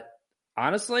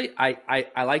honestly,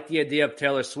 I like the idea of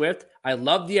Taylor Swift. I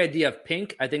love the idea of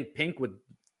Pink. I think Pink would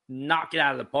knock it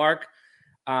out of the park.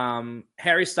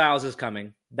 Harry Styles is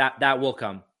coming. That will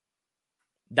come.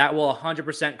 That will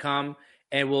 100% come,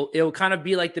 and it'll kind of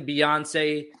be like the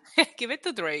Beyonce. Give it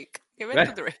to Drake. Give it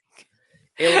to Drake.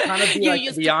 It will kind of be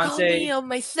like the Beyonce. To call me on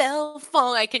my cell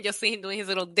phone. I can just see him doing his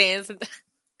little dance.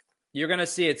 You're gonna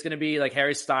see it's gonna be like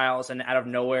Harry Styles, and out of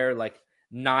nowhere, like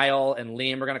Niall and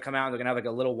Liam are gonna come out. And they're gonna have like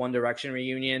a little One Direction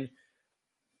reunion.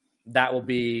 That will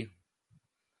be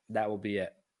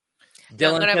it.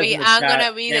 I'm gonna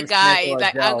be the guy.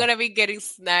 Like I'm gonna be getting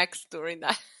snacks during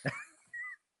that.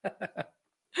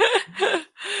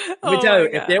 Let me tell you,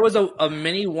 if there was a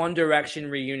mini One Direction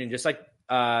reunion, just like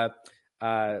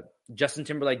Justin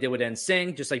Timberlake did with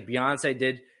NSYNC, just like Beyonce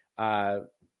did. Oh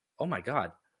my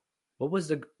God, what was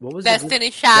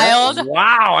Destiny's Child?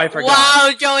 Wow, I forgot.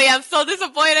 Wow, Joey, I'm so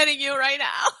disappointed in you right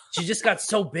now. She just got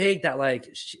so big that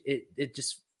like it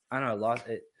just I don't know lost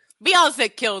it.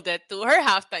 Beyonce killed it too. Her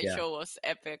halftime show was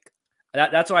epic.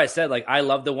 That's why I said like I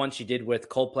love the one she did with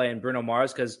Coldplay and Bruno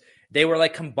Mars because they were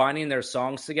like combining their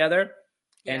songs together,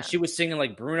 and she was singing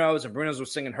like Bruno's and Bruno's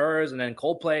was singing hers, and then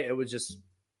Coldplay. It was just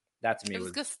that to me. It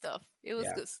was good stuff. It was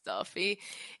good stuff.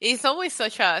 It's always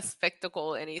such a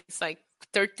spectacle, and it's like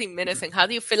 13 minutes. And how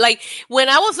do you feel? Like when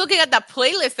I was looking at that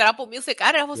playlist that Apple Music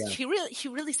added, she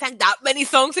really sang that many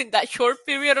songs in that short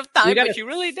period of time. But she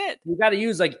really did. You got to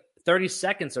use like 30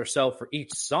 seconds or so for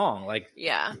each song. Like,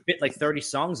 yeah, you fit like 30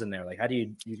 songs in there. Like, how do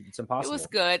you it's impossible. It was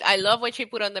good. I love when she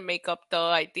put on the makeup, though.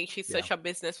 I think she's Yeah. such a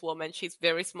businesswoman. She's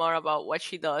very smart about what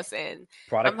she does, and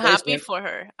Product I'm happy placement. for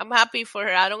her. I'm happy for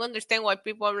her. I don't understand why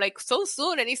people are like so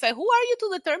soon. And it's like, who are you to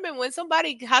determine when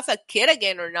somebody has a kid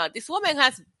again or not? This woman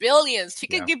has billions. She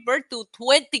can Yeah. give birth to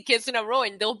 20 kids in a row,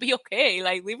 and they'll be okay.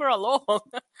 Like, leave her alone.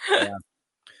 Yeah.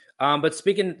 But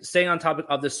staying on topic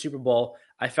of the Super Bowl,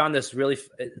 I found this really,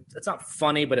 it's not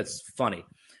funny, but it's funny.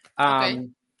 Okay.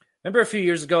 Remember a few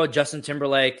years ago, Justin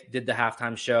Timberlake did the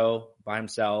halftime show by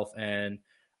himself. And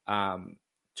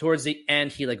towards the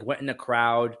end, he like went in a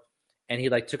crowd and he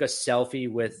like took a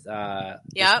selfie with this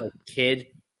like, kid.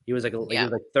 He was like, he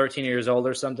was like 13 years old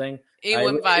or something. It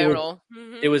went viral.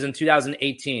 It was in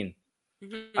 2018.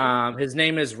 Mm-hmm. His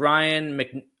name is Ryan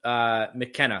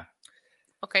McKenna.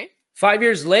 Okay. 5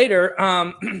 years later,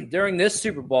 during this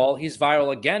Super Bowl, he's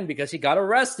viral again because he got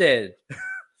arrested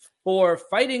for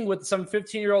fighting with some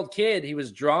 15-year-old kid. He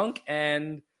was drunk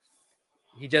and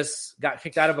he just got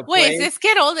kicked out of a play. Wait, is this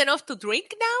kid old enough to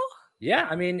drink now? Yeah,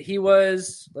 I mean, he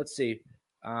was, let's see,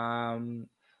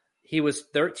 he was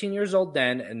 13 years old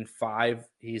then, and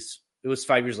it was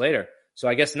 5 years later. So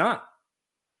I guess not.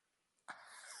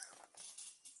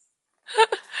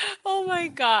 Oh my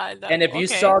God. And if you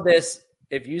saw this,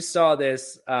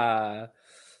 let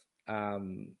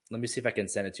me see if I can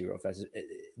send it to you real fast.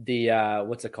 The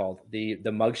what's it called? The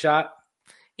mugshot.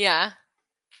 Yeah.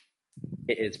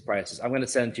 It's priceless. I'm going to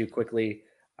send it to you quickly.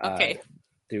 Okay.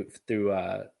 Through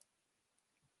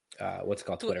what's it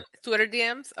called? Twitter. Twitter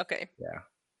DMs. Okay. Yeah.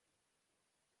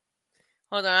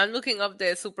 Hold on, I'm looking up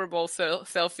the Super Bowl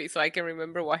selfie so I can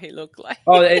remember what he looked like.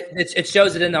 Oh, it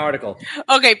shows it in the article.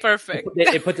 Okay, perfect.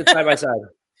 It puts it side by side.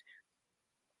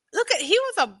 Look he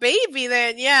was a baby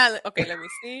then. Yeah. Okay, let me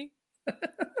see.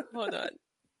 Hold on.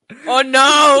 Oh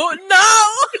no!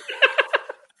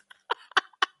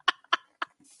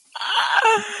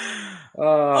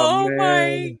 Oh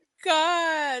my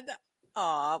God.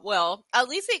 Well, at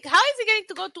least how is he getting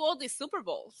to go to all these Super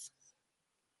Bowls?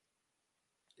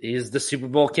 He's the Super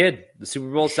Bowl kid, the Super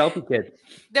Bowl selfie kid.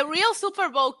 The real Super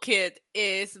Bowl kid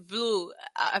is Blue.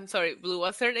 I'm sorry, Blue.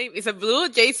 What's her name? Is it Blue?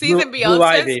 JC's and Beyonce's Blue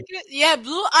Ivy. Kid? Yeah,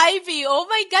 Blue Ivy. Oh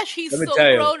my gosh, she's so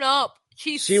grown up.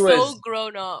 She's so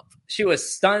grown up. She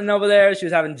was stunning over there. She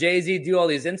was having Jay-Z do all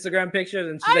these Instagram pictures,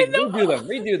 and she's like,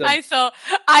 redo them.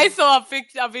 I saw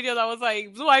a video that was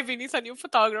like, Blue Ivy needs a new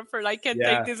photographer. I can't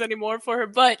take this anymore for her.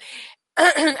 But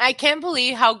I can't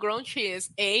believe how grown she is.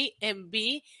 A and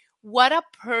B. What a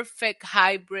perfect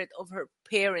hybrid of her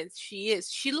parents she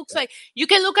is. She looks like, you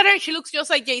can look at her and she looks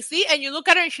just like JC, and you look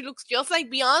at her and she looks just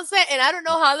like Beyonce, and I don't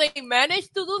know how they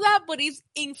managed to do that, but it's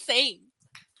insane.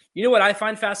 You know what I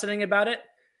find fascinating about it?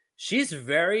 She's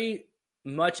very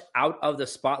much out of the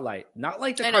spotlight. Not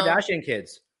like the Kardashian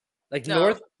kids. Like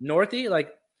Northy,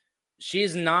 like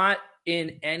she's not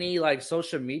in any like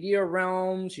social media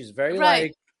realm. She's very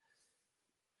like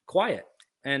quiet.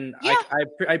 And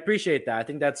I appreciate that. I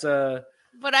think that's But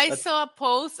I saw a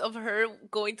post of her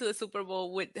going to the Super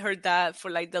Bowl with her dad for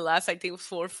like the last, I think,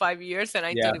 4 or 5 years, and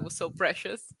I thought it was so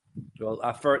precious. Well,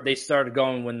 they started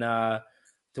going when to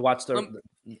watch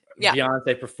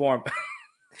Beyonce perform.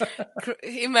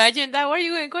 Imagine that. Were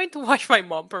you going to watch my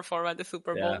mom perform at the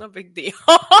Super Bowl? No big deal.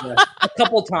 A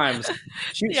couple times.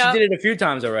 She did it a few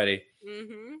times already.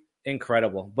 Mm-hmm.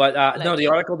 Incredible. But no, the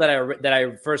article that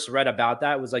I first read about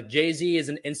that was like Jay-Z is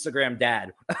an Instagram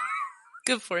dad.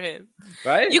 Good for him.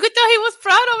 Right? You could tell he was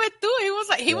proud of it too. He was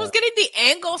like, he was getting the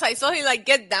angles. I saw him like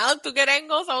get down to get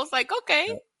angles. I was like,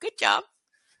 okay, good job.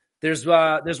 There's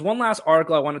one last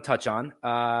article I want to touch on.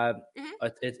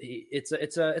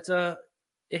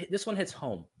 This one hits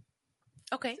home.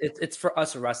 Okay. It's for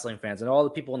us wrestling fans and all the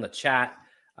people in the chat.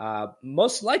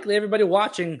 Most likely everybody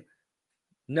watching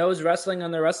knows wrestling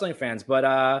and they're wrestling fans.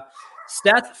 But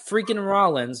Seth freaking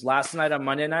Rollins last night on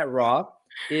Monday Night Raw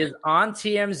is on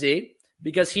TMZ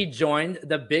because he joined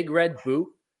the Big Red Boot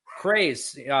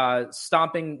craze,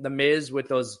 stomping the Miz with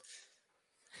those.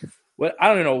 Well,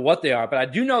 I don't know what they are, but I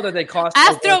do know that they cost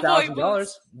over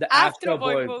 $1,000. The Astro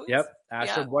Boy boots. Yep,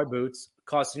 Astro Boy boots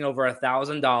costing over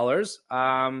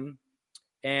 $1,000.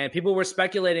 And people were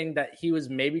speculating that he was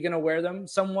maybe going to wear them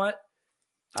somewhat.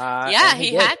 He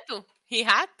had to. He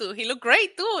had to. He looked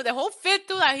great too. The whole fit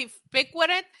too that he picked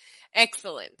with it,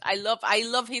 excellent. I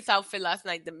love his outfit last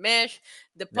night. The mesh,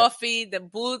 the puffy, the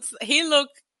boots. He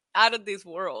looked out of this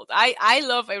world. I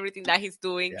love everything that he's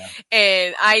doing,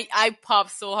 and I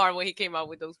popped so hard when he came out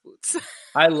with those boots.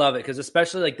 I love it because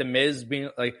especially like the Miz being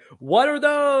like, "What are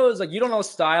those?" Like you don't know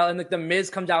style, and like the Miz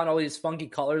comes out in all these funky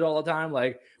colors all the time,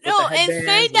 like with the and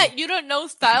say and... that you don't know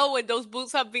style when those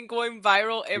boots have been going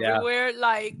viral everywhere.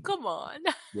 Like, come on.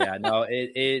 Yeah, no,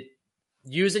 it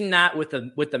using that with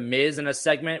the Miz in a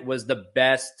segment was the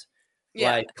best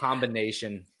like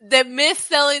combination. The Miz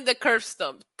selling the curb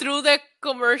stomp through the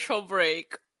commercial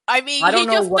break. I mean, I don't he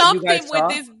know just what stopped you guys him saw.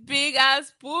 with this big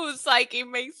ass boots. Like, it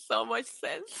makes so much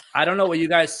sense. I don't know what you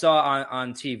guys saw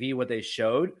on TV, what they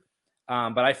showed,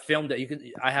 but I filmed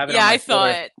it. I have it. Yeah, on my I saw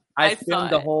Twitter. it. I filmed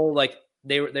the whole like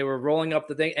they were rolling up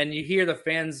the thing, and you hear the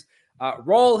fans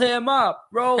roll him up,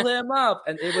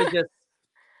 and it was just.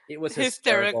 It was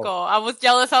hysterical. I was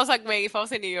jealous. I was like, man, if I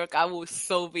was in New York, I would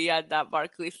so be at that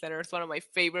Barclays Center. It's one of my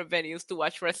favorite venues to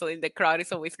watch wrestling. The crowd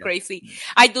is always crazy.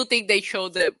 I do think they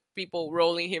showed the people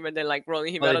rolling him and then like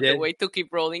rolling him out of the way to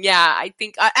keep rolling. Yeah, I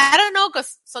think I don't know,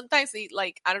 because sometimes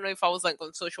I don't know if I was like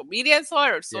on social media and saw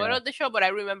it on the show, but I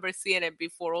remember seeing it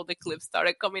before all the clips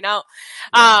started coming out.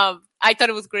 I thought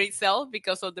it was great sell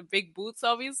because of the big boots.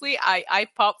 Obviously, I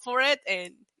popped for it,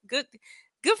 and good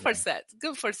for Seth.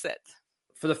 Good for Seth.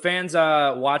 For the fans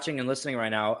watching and listening right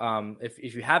now,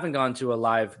 if you haven't gone to a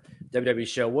live WWE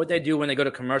show, what they do when they go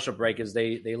to commercial break is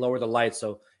they lower the lights,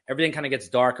 so everything kind of gets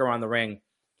darker on the ring.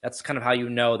 That's kind of how you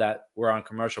know that we're on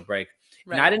commercial break.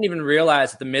 Right. And I didn't even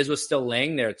realize that the Miz was still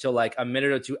laying there till like a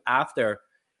minute or two after.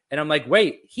 And I'm like,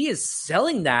 wait, he is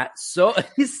selling that. So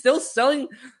he's still selling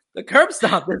the curb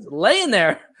stomp. It's laying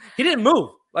there. He didn't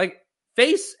move. Like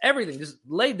face, everything, just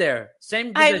laid there.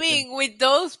 Same position. I mean, with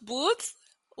those boots,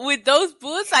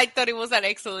 I thought it was an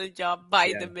excellent job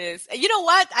by The Miz. And you know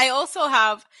what? I also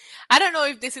have, I don't know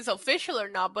if this is official or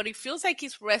not, but it feels like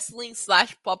it's wrestling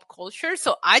 / pop culture.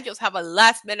 So I just have a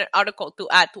last minute article to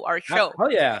add to our show. Oh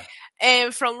yeah.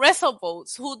 And from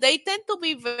WrestleBoats, who they tend to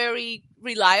be very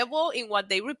reliable in what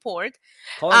they report.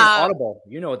 Calling an audible.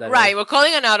 You know what that is. Right, we're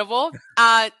calling an audible.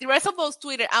 The WrestleBoats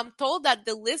tweeted, I'm told that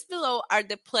the list below are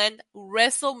the planned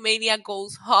WrestleMania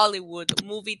Goes Hollywood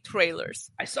movie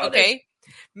trailers. I saw this.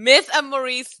 Miz and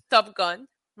Maurice, Top Gun.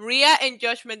 Rhea and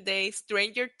Judgment Day,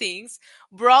 Stranger Things.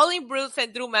 Brawling Brutes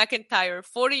and Drew McIntyre,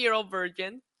 40-Year-Old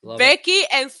Virgin. Becky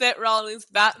and Seth Rollins,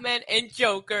 Batman and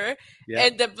Joker.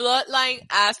 And the Bloodline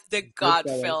as the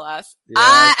Godfellas.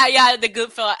 The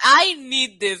Goodfellas. I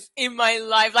need this in my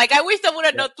life. Like, I wish I would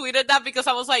have not tweeted that, because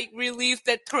I was like, release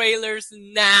the trailers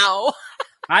now.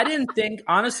 I didn't think,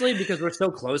 honestly, because we're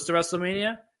so close to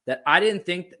WrestleMania, that I didn't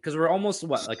think, because we're almost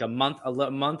like a month, a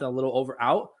little over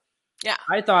out. Yeah.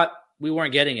 I thought we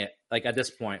weren't getting it like at this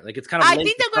point. Like it's kind of. I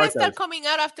think they're going to start coming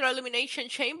out after Elimination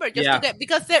Chamber, just to get,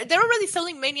 because they're already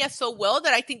selling Mania so well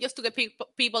that I think just to get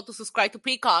people to subscribe to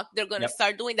Peacock, they're going to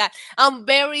start doing that. I'm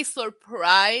very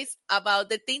surprised about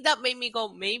the thing that made me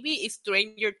go maybe is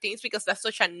Stranger Things, because that's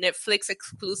such a Netflix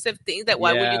exclusive thing that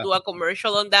why would you do a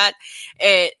commercial on that?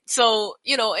 So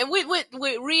you know, and with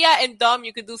Rhea and Dom,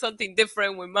 you could do something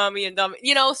different with Mommy and Dom,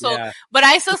 you know. So, but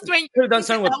I saw Stranger. Could have done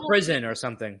something with Prison or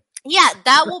something. Yeah,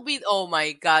 that will be, oh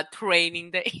my God, training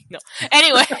day. No.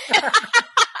 Anyway,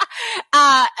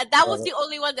 that was the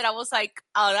only one that I was like,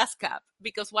 oh, that's cap.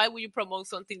 Because why would you promote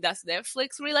something that's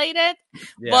Netflix related?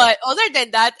 Yeah. But other than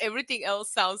that, everything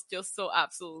else sounds just so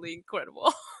absolutely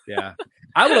incredible. Yeah.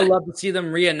 I would have loved to see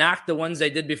them reenact the ones they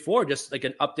did before, just like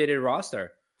an updated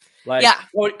roster. Like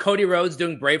Cody Rhodes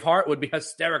doing Braveheart would be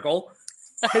hysterical.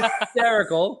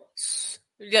 Hysterical.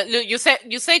 Yeah, you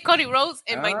say Cody Rhodes,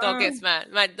 and my dog gets mad.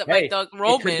 My dog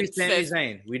Roman it could be Sami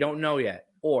Zayn. We don't know yet.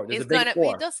 Or there's a big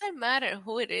or. It doesn't matter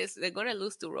who it is. They're gonna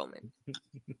lose to Roman.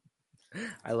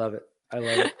 I love it.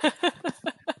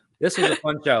 This was a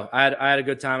fun show. I had a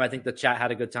good time. I think the chat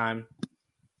had a good time.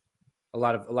 A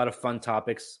lot of fun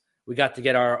topics. We got to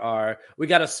get we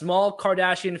got a small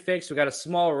Kardashian fix. We got a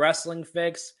small wrestling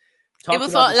fix. It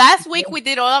was all, last week we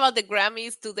did all about the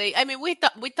Grammys. Today, I mean, we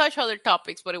touched other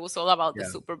topics, but it was all about the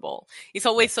Super Bowl. It's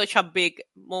always such a big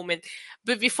moment.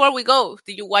 But before we go,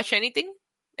 did you watch anything?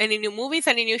 Any new movies?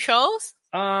 Any new shows?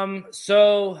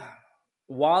 So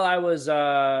while I was,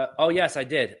 yes, I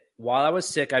did. While I was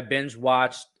sick, I binge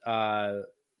watched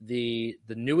the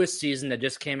newest season that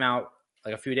just came out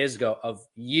like a few days ago of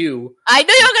You. I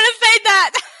knew you were gonna say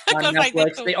that. On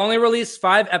Netflix. They only released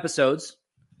 5 episodes.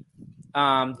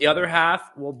 The other half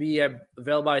will be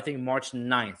available, I think, March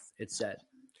 9th, it said.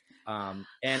 And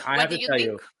I have to tell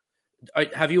you,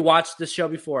 have you watched this show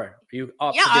before?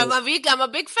 I'm a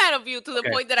big fan of You, to the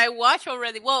point that I watched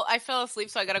already. Well, I fell asleep,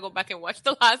 so I got to go back and watch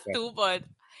the last 2, but...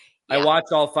 I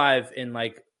watched all 5 in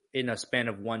like in a span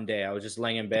of one day. I was just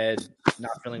laying in bed,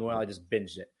 not feeling well. I just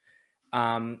binged it.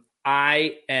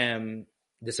 I am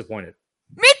disappointed.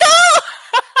 Me too.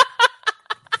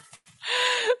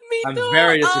 Me I'm too.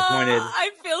 very disappointed.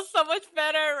 I feel so much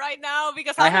better right now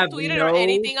because I haven't tweeted or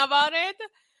anything about it.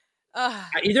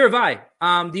 Either have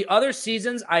I. The other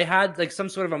seasons, I had like some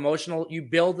sort of emotional. You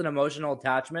build an emotional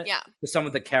attachment to some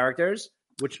of the characters,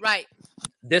 which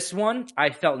this one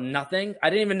I felt nothing. I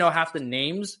didn't even know half the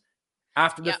names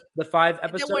after the 5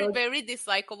 episodes. They were very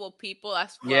dislikable people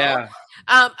as well. Yeah.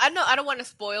 I don't want to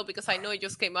spoil because I know it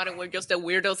just came out and we're just the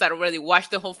weirdos that already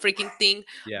watched the whole freaking thing.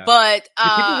 Yeah. But do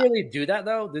people really do that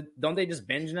though? Don't they just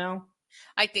binge now?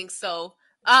 I think so.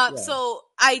 So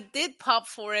I did pop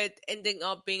for it, ending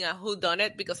up being a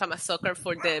whodunit because I'm a sucker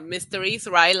for the mysteries,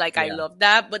 right? Like I love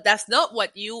that, but that's not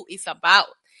what You is about.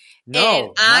 No,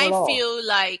 and I feel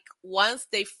like once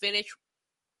they finish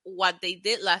what they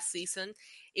did last season,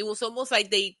 it was almost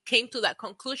like they came to that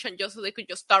conclusion just so they could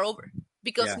just start over.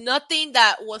 Because nothing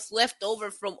that was left over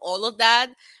from all of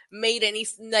that made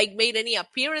any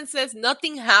appearances.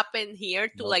 Nothing happened here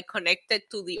to like connect it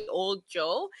to the old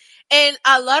Joe. And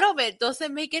a lot of it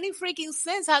doesn't make any freaking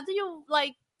sense. How do you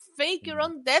like fake your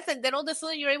own death and then all of a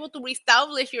sudden you're able to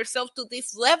reestablish yourself to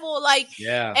this level? Like,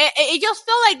 it just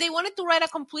felt like they wanted to write a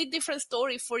complete different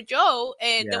story for Joe.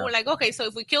 And they were like, okay, so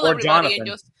if we kill everybody Jonathan. and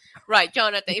just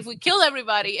Jonathan, if we kill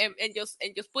everybody and just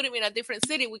put him in a different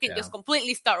city, we can just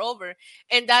completely start over.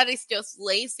 And that is just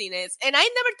laziness. And I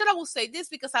never thought I would say this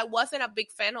because I wasn't a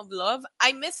big fan of Love.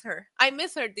 I miss her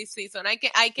this season. I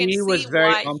can She see was very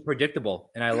why.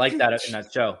 Unpredictable, and I like that in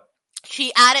that show.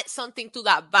 She added something to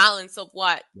that balance of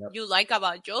what you like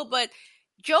about Joe, but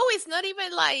Joe is not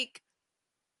even like,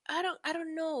 I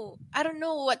don't know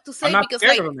what to say. I'm not because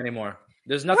scared like, of him anymore.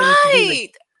 There's nothing to do.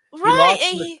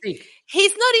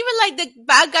 He's not even like the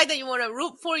bad guy that you want to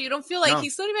root for. You don't feel like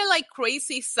he's not even like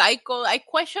crazy psycho. I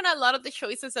question a lot of the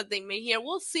choices that they made here.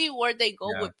 We'll see where they go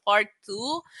with part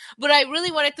 2, but I really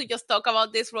wanted to just talk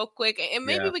about this real quick, and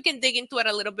maybe we can dig into it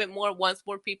a little bit more once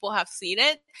more people have seen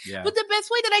it. But the best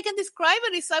way that I can describe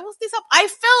it is I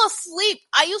fell asleep.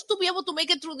 I used to be able to make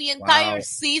it through the entire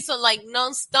season like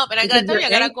nonstop, and I gotta tell you, I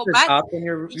gotta go back. And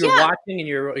you're watching, and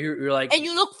you're like, and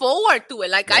you look forward to it.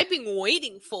 Like I've been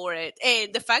waiting for it,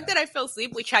 and the fact that I fell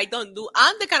asleep, which I don't do,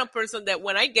 I'm the kind of person that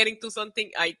when I get into something,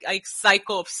 I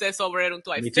psycho obsess over it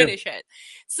until I finish it.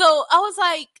 So I was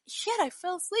like, shit, I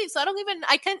fell asleep. So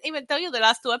I can't even tell you the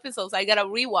last 2 episodes. I gotta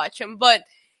rewatch them. But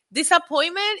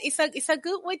disappointment is a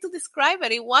good way to describe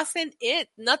it. It wasn't it.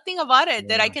 Nothing about it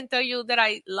that I can tell you that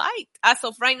I liked as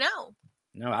of right now.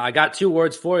 No, I got 2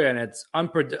 words for you, and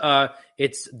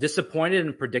it's disappointed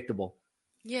and predictable.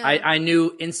 Yeah, I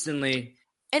knew instantly,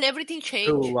 and everything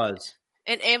changed. Who it was.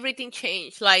 And everything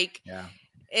changed. Like,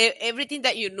 everything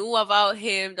that you knew about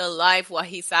him, the life, what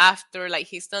he's after, like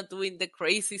he's not doing the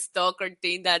crazy stalker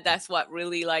thing. That's what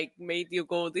really like made you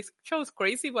go, this show's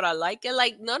crazy, but I like it.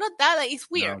 Like none of that. Like,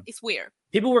 it's weird. No. It's weird.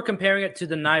 People were comparing it to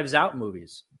the Knives Out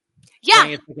movies. Yeah,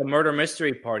 it's like a murder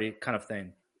mystery party kind of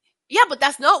thing. Yeah, but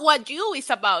that's not what You is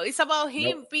about. It's about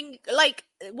him being like,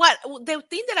 what the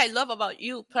thing that I love about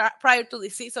You prior to the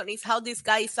season is how this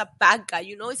guy is a bad guy.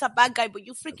 You know, he's a bad guy, but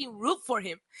you freaking root for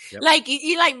him. Like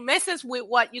he like messes with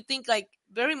what you think, like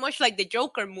very much like the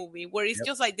Joker movie, where it's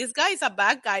just like, this guy is a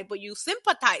bad guy, but you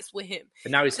sympathize with him.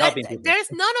 And now he's helping people. There's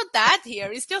none of that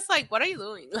here. It's just like, what are you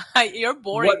doing? Like, you're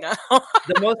boring now.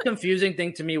 The most confusing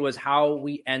thing to me was how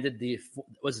we ended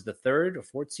was it the 3rd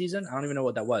or 4th season? I don't even know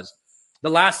what that was. The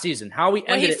last season, how we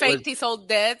ended it. He faked his old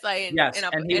death, like,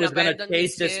 and he was going to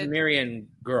chase this Miriam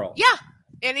girl. Yeah,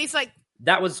 and he's like,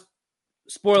 that was,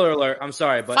 spoiler alert. I'm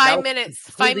sorry, but 5 minutes.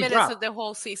 5 minutes of the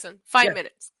whole season. 5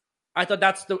 minutes. I thought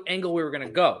that's the angle we were going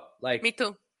to go. Like, me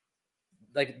too.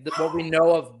 Like what we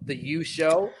know of the You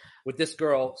show with this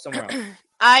girl somewhere else.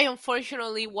 I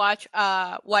unfortunately watch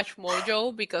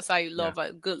Mojo because I love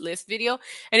a good list video,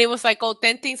 and it was like,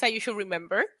 10 things that you should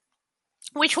remember.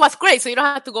 Which was great, so you don't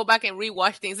have to go back and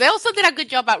rewatch things. They also did a good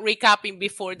job at recapping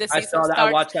before the season starts.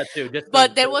 I watched that too.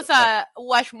 But there was a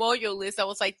Watch Mojo list that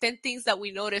was like 10 things that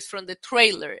we noticed from the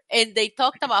trailer. And they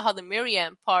talked about how the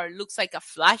Miriam part looks like a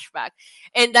flashback.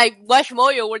 And like Watch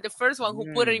Mojo were the first one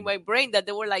who put it in my brain, that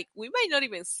they were like, we might not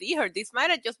even see her. This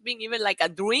might have just been even like a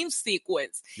dream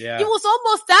sequence. Yeah. It was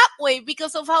almost that way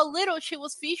because of how little she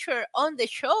was featured on the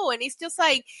show. And it's just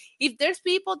like, if there's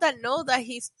people that know that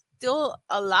he's still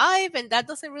alive and that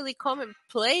doesn't really come and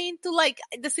play into like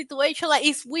the situation, like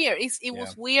it's weird. It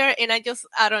was weird, and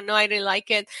I don't know, I didn't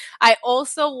like it. I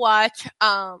also watch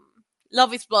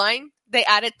Love is Blind. They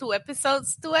added 2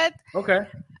 episodes to it. Okay.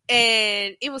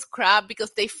 and it was crap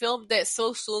because they filmed it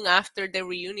so soon after the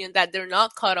reunion that they're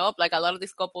not caught up. Like, a lot of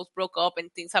these couples broke up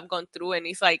and things have gone through, and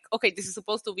it's like, okay, this is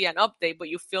supposed to be an update, but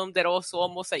you filmed it also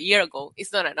almost a year ago.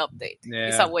 It's not an update. Yeah.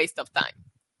 It's a waste of time.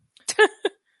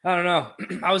 I don't know.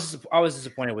 I was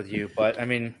disappointed with you, but I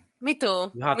mean, me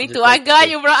too. Me too. I'm glad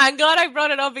I'm glad I brought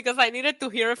it up because I needed to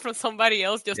hear it from somebody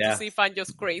else just to see if I'm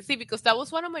just crazy, because that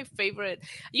was one of my favorite.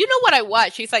 You know what I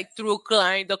watch? It's like true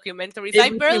crime documentaries. I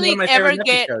barely ever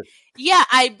get. Yeah,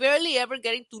 I barely ever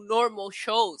get into normal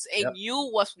shows, and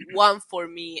you was one for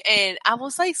me, and I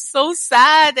was like so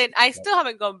sad, and I still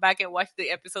haven't gone back and watched the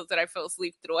episodes that I fell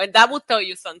asleep through, and that will tell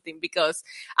you something because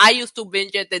I used to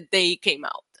binge it the day it came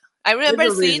out. I remember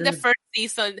seeing the first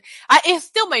season. It's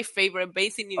still my favorite.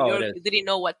 Based in New York, you didn't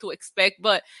know what to expect.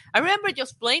 But I remember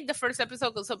just playing the first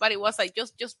episode because somebody was like,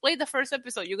 just play the first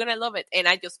episode. You're going to love it. And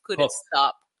I just couldn't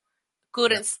stop.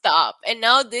 Couldn't stop. And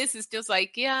now this is just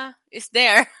like, yeah, it's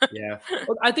there. Yeah.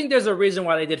 Well, I think there's a reason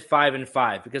why they did 5 and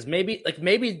 5, because maybe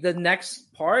the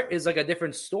next part is like a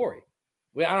different story.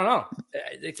 I don't know.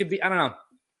 It could be, I don't know.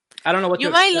 I don't know what you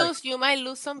might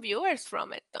lose some viewers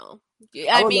from it though.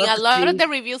 I mean, a lot of the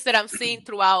reviews that I'm seeing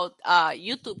throughout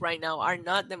YouTube right now are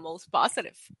not the most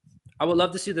positive. I would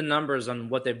love to see the numbers on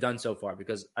what they've done so far,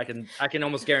 because I can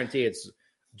almost guarantee it's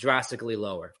drastically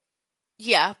lower.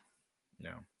 Yeah.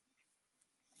 No.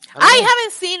 I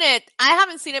haven't seen it. I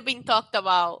haven't seen it being talked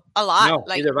about a lot. No,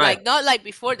 like not like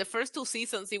before. The first 2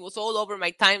 seasons, it was all over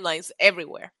my timelines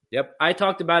everywhere. Yep. I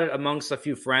talked about it amongst a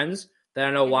few friends that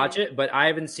I know watch it, but I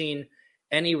haven't seen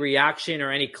any reaction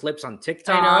or any clips on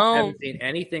TikTok. I haven't seen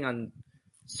anything on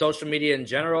social media in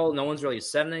general. No one's really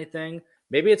said anything.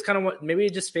 Maybe it's maybe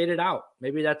it just faded out.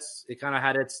 Maybe it kind of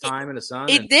had its time in the sun.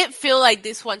 It did feel like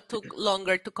this one took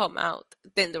longer to come out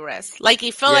than the rest. Like,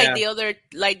 it felt like the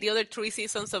other 3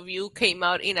 seasons of You came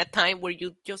out in a time where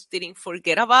you just didn't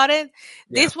forget about it.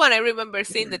 Yeah. This one, I remember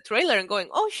seeing the trailer and going,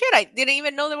 "Oh shit! I didn't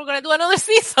even know they were gonna do another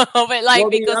season of it."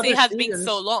 Because it has been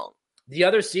so long. The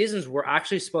other seasons were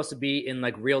actually supposed to be in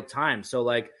like real time. So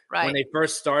when they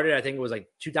first started, I think it was like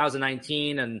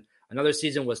 2019, and another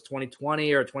season was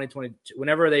 2020 or 2020,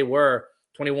 whenever they were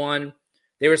 21.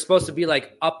 They were supposed to be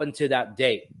like up until that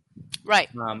date, right,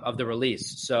 of the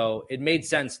release. So it made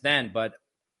sense then, but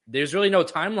there's really no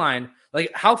timeline.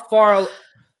 Like, how far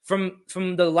from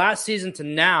the last season to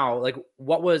now? Like,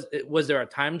 was there a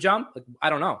time jump? Like, I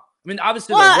don't know. I mean,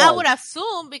 obviously, I would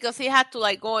assume, because he had to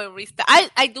like go and restart.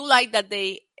 I do like that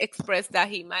they expressed that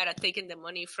he might have taken the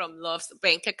money from Love's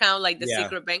bank account, like the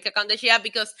secret bank account that she had.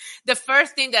 Because the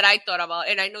first thing that I thought about,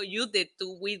 and I know you did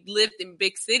too, we lived in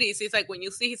big cities. It's like when you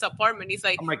see his apartment, it's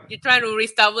like, you're trying to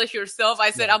reestablish yourself.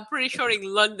 I said, I'm pretty sure in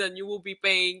London you will be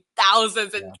paying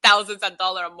thousands and thousands of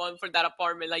dollars a month for that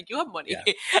apartment. Like, you have money.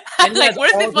 Yeah. Like,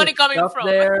 where's this money coming from?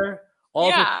 All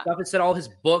his stuff. It said all his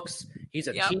books. He's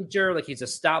a teacher. Like, he's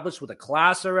established with a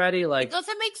class already. Like, it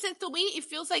doesn't make sense to me. It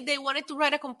feels like they wanted to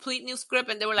write a complete new script,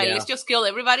 and they were like, let's just kill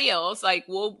everybody else. Like,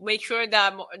 we'll make sure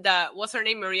that what's her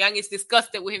name, Marianne, is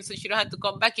disgusted with him, so she don't have to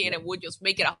come back in, and we'll just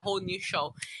make it a whole new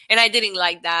show. And I didn't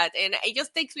like that. And it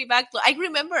just takes me back to, I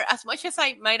remember, as much as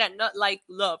I might have not liked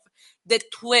Love, the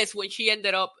twist when she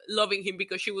ended up loving him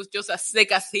because she was just as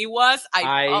sick as he was.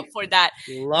 I'm up for that.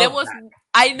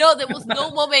 I know there was no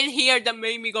moment here that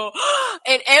made me go,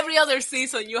 and every other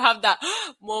season you have that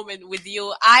moment with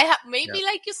You.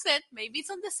 Like you said, maybe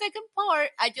it's on the second part.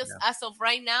 As of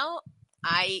right now,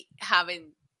 I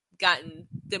haven't gotten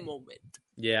the moment.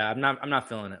 Yeah, I'm not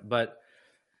feeling it, but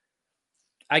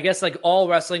I guess like all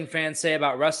wrestling fans say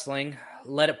about wrestling,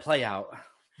 let it play out.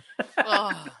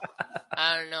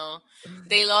 I don't know.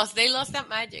 They lost that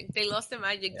magic. They lost the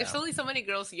magic. Yeah. There's only so many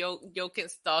girls you can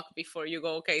stalk before you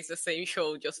go, okay, it's the same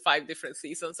show, just 5 different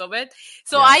seasons of it.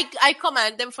 So I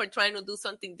commend them for trying to do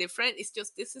something different. It's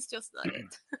just, this is just not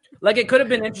it. Like, it could have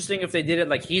been interesting if they did it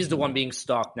like he's the one being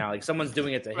stalked now. Like, someone's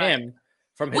doing it to him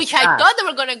from his Which past. I thought they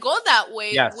were going to go that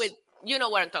way with, you know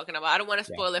what I'm talking about. I don't want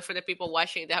to spoil it for the people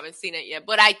watching. They haven't seen it yet.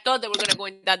 But I thought they were going to go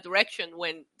in that direction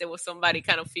when there was somebody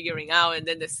kind of figuring out, and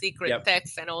then the secret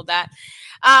text and all that.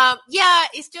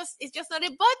 It's just not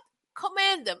it. But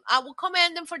commend them. I will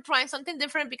commend them for trying something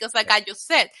different because, like I just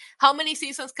said, how many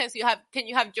seasons can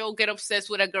you have Joe get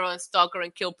obsessed with a girl and stalk her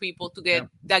and kill people to get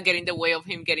in the way of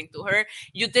him getting to her?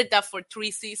 You did that for 3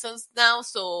 seasons now.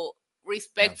 So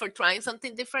respect for trying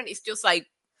something different. It's just like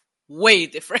way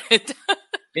different.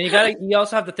 And you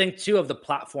also have to think too of the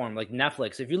platform, like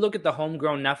Netflix. If you look at the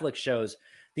homegrown Netflix shows,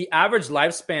 the average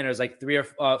lifespan is like 3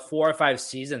 or 4 or 5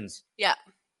 seasons. Yeah.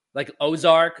 Like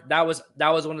Ozark, that was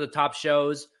one of the top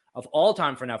shows of all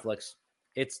time for Netflix.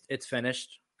 It's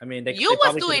finished. I mean, you they was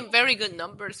probably doing very good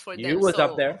numbers for you them. was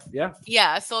up So there, yeah.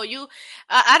 yeah, so you,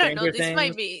 I don't know.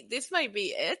 Stranger Things. This might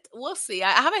be it. We'll see. I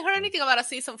haven't heard anything about a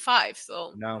season 5.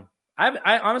 So No,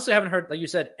 I honestly haven't heard, like you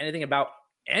said, anything about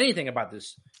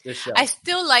this show. I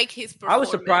still like his performance. I was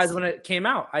surprised when it came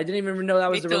out. I didn't even know that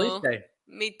was the release day.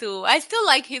 Me too. I still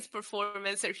like his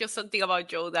performance. There's just something about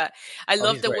Joe that I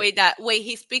love. The great. way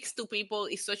he speaks to people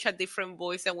is such a different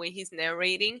voice than when he's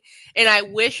narrating. And I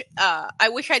wish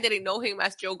I didn't know him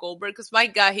as Joe Goldberg, because my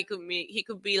God, he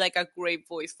could be like a great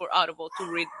voice for Audible to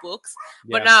read books.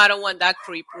 Yeah. But now I don't want that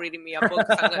creep reading me a book.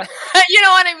 You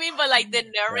know what I mean? But like the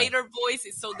narrator voice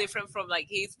is so different from like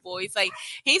his voice. Like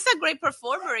he's a great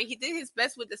performer and he did his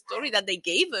best with the story that they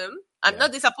gave him. I'm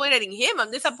not disappointed in him.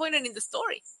 I'm disappointed in the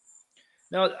story.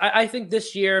 No, I think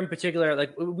this year in particular,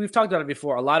 like we've talked about it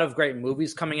before, a lot of great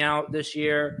movies coming out this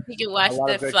year. Did you watch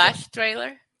the Flash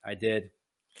trailer? I did.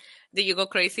 Did you go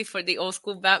crazy for the old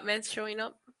school Batman showing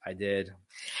up? I did.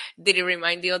 Did it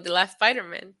remind you of the last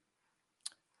Spider-Man?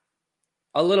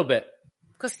 A little bit.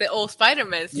 Because the old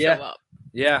Spider-Man show up.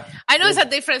 Yeah. I know it's a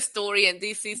different story and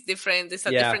DC is different. It's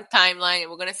a different timeline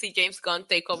and we're going to see James Gunn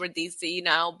take over DC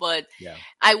now. But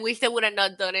I wish they would have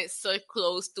not done it so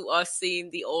close to us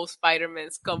seeing the old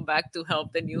Spider-Mans come back to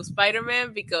help the new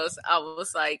Spider-Man, because I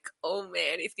was like, oh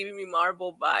man, it's giving me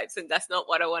Marvel vibes and that's not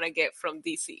what I want to get from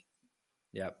DC.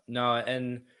 Yeah. No,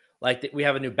 and like we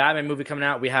have a new Batman movie coming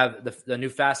out. We have the new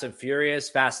Fast and Furious,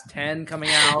 Fast 10 coming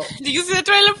out. Did you see the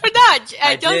trailer for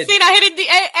that? John Cena hitting the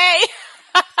AA.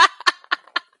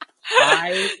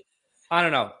 I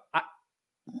don't know.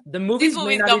 The movies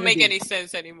don't make any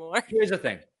sense anymore. Here's the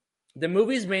thing. The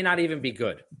movies may not even be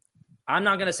good. I'm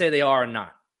not going to say they are or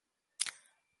not.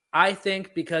 I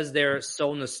think because they're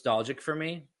so nostalgic for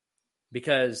me,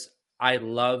 because I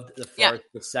loved the first,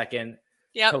 the second,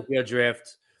 Tokyo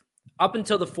Drift. Up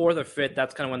until the fourth or fifth,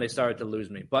 that's kind of when they started to lose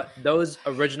me. But those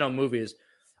original movies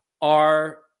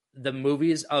are the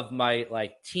movies of my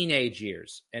like teenage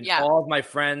years. And all of my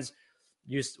friends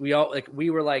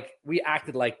we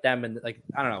acted like them, and like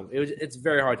I don't know, it's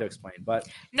very hard to explain, but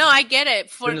no, I get it.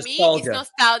 For me, it's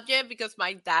nostalgia because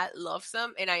my dad loves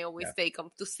them and I always take him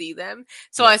to see them.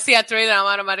 So I see a trailer, I'm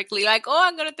automatically like, oh,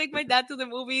 I'm gonna take my dad to the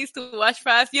movies to watch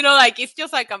Fast. You know, like it's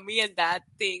just like a me and dad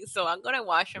thing. So I'm gonna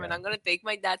watch them and I'm gonna take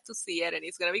my dad to see it, and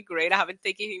it's gonna be great. I haven't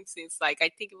taken him since like I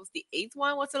think it was the 8th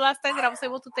one was the last time that I was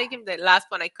able to take him. The last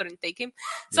one I couldn't take him.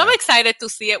 So I'm excited to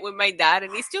see it with my dad,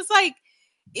 and it's just like,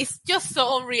 it's just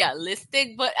so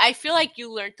unrealistic, but I feel like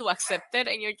you learn to accept it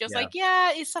and you're just like,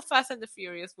 yeah, it's a Fast and the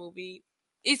Furious movie.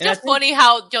 It's just funny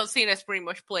how John Cena is pretty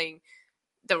much playing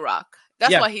The Rock.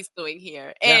 That's what he's doing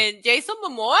here. And Jason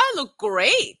Momoa looked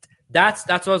great. That's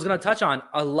what I was going to touch on.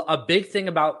 A big thing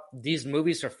about these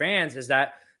movies for fans is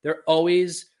that they're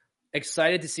always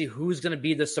excited to see who's going to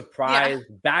be the surprise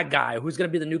bad guy, who's going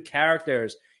to be the new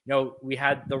characters. You know, we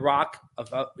had The Rock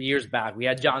years back. We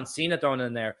had John Cena thrown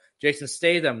in there. Jason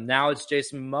Statham. Now it's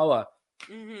Jason Momoa.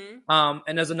 Mm-hmm.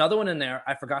 And there's another one in there.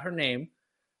 I forgot her name,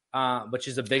 but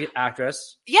she's a big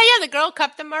actress. Yeah, the girl,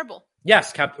 Captain Marvel.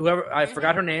 Yes, whoever. I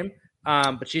forgot her name,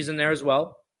 but she's in there as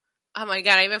well. Oh my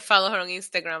God, I even follow her on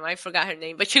Instagram. I forgot her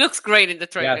name, but she looks great in the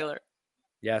trailer.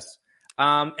 Yes.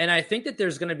 And I think that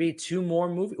there's going to be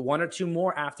one or two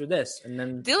more after this. And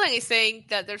then Dylan is saying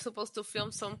that they're supposed to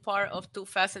film some part of 2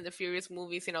 Fast and the Furious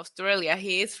movies in Australia.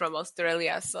 He is from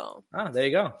Australia, so. There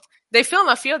you go. They film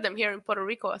a few of them here in Puerto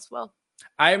Rico as well.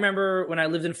 I remember when I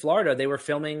lived in Florida, they were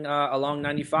filming along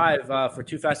 95 for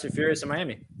 2 Fast and Furious in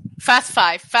Miami. Fast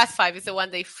Five is the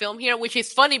one they film here, which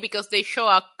is funny because they show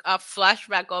a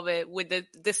flashback of it with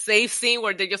the safe scene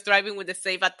where they're just driving with the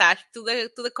safe attached to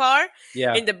the car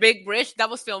in the big bridge. That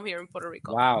was filmed here in Puerto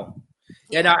Rico. Wow.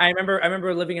 Yeah, no, I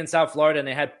remember living in South Florida and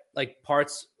they had like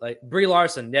parts like Brie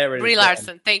Larson. Brie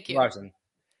Larson, thank you. Larson.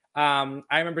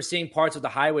 I remember seeing parts of the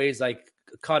highways like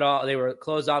cut off. They were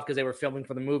closed off because they were filming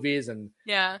for the movies, and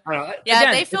I don't know.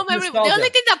 Again, they film every. The only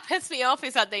thing that pissed me off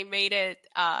is that they made it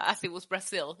as it was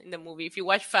Brazil in the movie. If you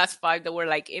watch Fast 5, they were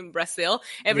like in Brazil.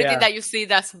 Everything that you see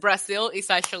that's Brazil is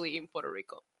actually in Puerto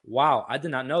Rico. Wow, I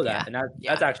did not know that, and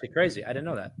that's actually crazy. I didn't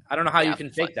know that. I don't know how you can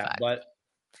fake that, but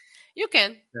you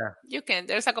can. Yeah, you can.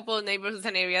 There's a couple of neighborhoods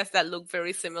and areas that look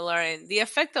very similar, and the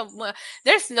effect of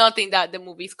there's nothing that the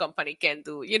movies company can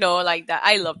do. You know, like that.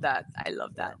 I love that.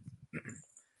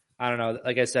 I don't know.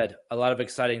 Like I said, a lot of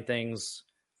exciting things.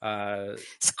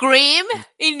 Scream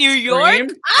in New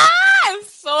York. I I'm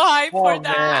so hyped for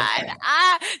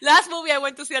that. Last movie I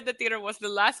went to see at the theater was The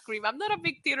Last Scream. I'm not a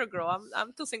big theater girl.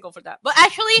 I'm too single for that. But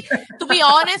actually, to be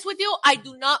honest with you, I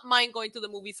do not mind going to the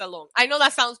movies alone. I know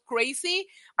that sounds crazy,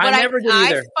 but I never did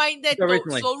either. I find it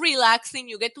so relaxing.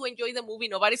 You get to enjoy the movie.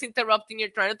 Nobody's interrupting you,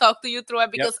 trying to talk to you through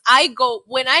it. Because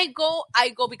when I go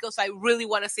because I really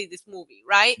want to see this movie,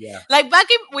 right? Yeah. Like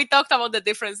we talked about the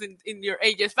difference in your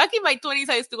ages. Back in my 20s,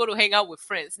 I used to go to hang out with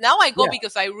friends. Now I go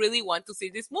because I really want to see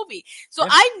this movie. So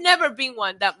I've never been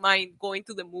one that mind going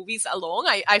to the movies alone.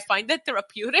 I find that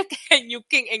therapeutic and you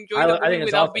can enjoy the movie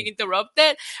without being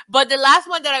interrupted. But the last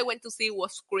one that I went to see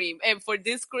was Scream. And for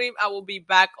this Scream, I will be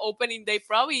back opening day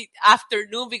probably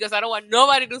afternoon because I don't want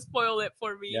nobody to spoil it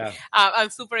for me. Yeah. I'm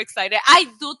super excited. I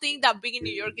do think that being in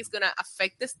New York is going to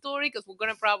affect the story because we're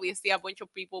going to probably see a bunch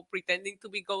of people pretending to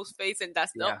be Ghostface, and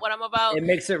that's not what I'm about. It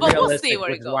makes it but realistic, we'll see where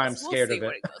which it is goes. why I'm scared of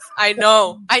it. I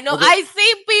know. I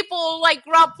see people like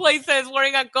rob places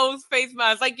wearing a ghost face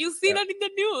mask. Like you see that in the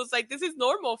news. Like this is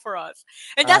normal for us.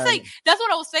 And that's that's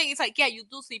what I was saying. It's like, yeah, you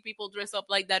do see people dress up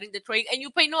like that in the train and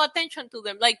you pay no attention to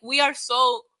them. Like we are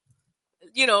so,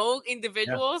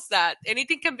 individuals that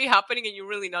anything can be happening and you're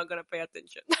really not going to pay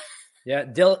attention. Yeah.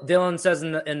 Dylan says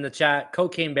in the chat,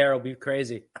 Cocaine Bear will be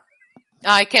crazy.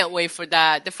 I can't wait for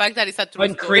that. The fact that it's a true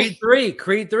story.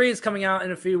 Creed 3 is coming out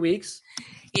in a few weeks.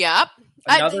 Yep.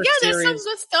 There's some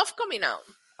good stuff coming out.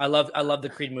 I love the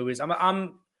Creed movies.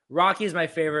 Rocky is my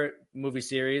favorite movie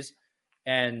series,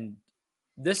 and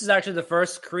this is actually the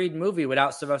first Creed movie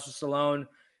without Sylvester Stallone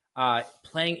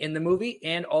playing in the movie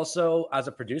and also as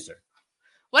a producer.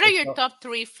 What are your top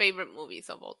 3 favorite movies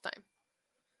of all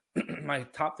time? My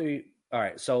top 3. All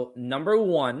right, so number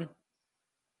 1.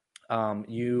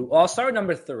 I'll start with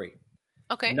number 3.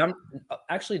 Okay.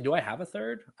 Actually, do I have a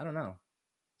third? I don't know.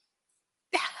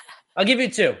 I'll give you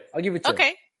 2.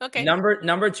 Okay.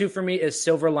 Number 2 for me is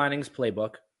Silver Linings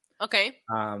Playbook. Okay.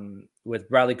 With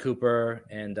Bradley Cooper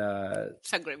and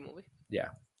it's a great movie. Yeah,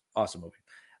 awesome movie.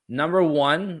 Number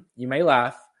 1, you may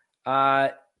laugh.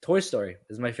 Toy Story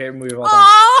is my favorite movie of all time.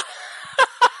 Oh,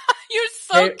 you're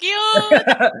so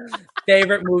cute.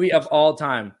 Favorite movie of all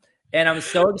time. And I'm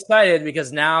so excited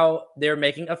because now they're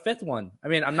making a 5th one. I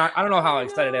mean, I don't know how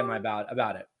excited I am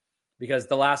about it because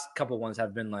the last couple ones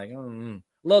have been like a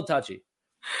little touchy.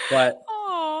 But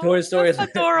Toy Story is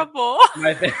adorable.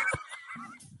 My favorite.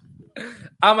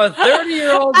 I'm a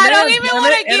 30-year-old man. I don't even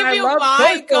want to give you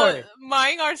mine because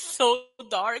mine are so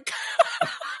dark.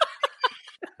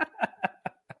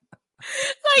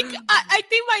 Like I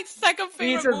think my second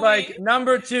favorite movie. Like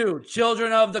number 2,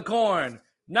 Children of the Corn.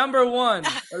 Number 1,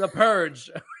 The Purge.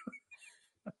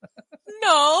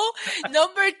 No,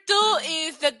 number 2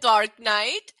 is The Dark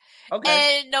Knight.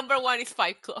 Okay. And number 1 is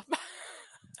Fight Club.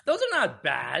 Those are not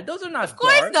bad. Those are not Of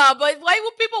course dark. not, but why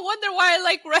would people wonder why I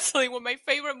like wrestling when my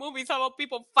favorite movie is about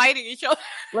people fighting each other?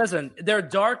 Listen, they're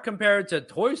dark compared to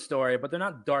Toy Story, but they're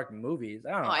not dark movies.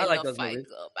 I don't know. I like those Fight movies.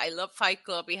 Club. I love Fight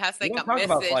Club. It has like a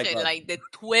message and like the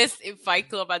twist in Fight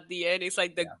Club at the end is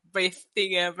like the best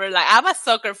thing ever. Like I'm a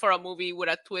sucker for a movie with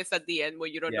a twist at the end where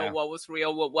you don't know what was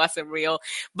real, what wasn't real.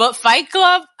 But Fight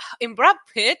Club in Brad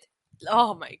Pitt,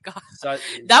 oh my god, so,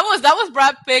 that was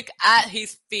Brad Pitt at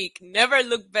his peak. Never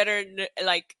looked better.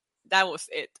 Like that was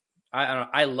it. I don't know.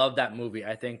 I love that movie.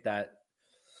 I think that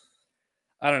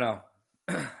I don't know.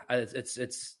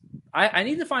 I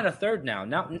need to find a third now.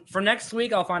 Now for next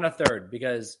week, I'll find a third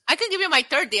because I can give you my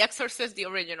third. The Exorcist, the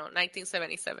original,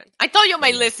 1977. I told you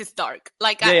my list is dark.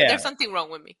 Like there's something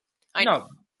wrong with me.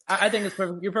 I think it's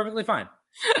perfect. You're perfectly fine.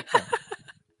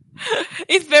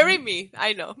 It's very me.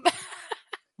 I know.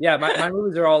 Yeah, my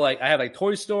movies are all like I have like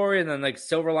Toy Story and then like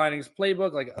Silver Linings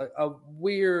Playbook, like a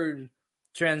weird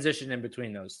transition in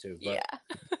between those two. But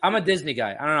I'm a Disney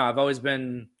guy. I don't know. I've always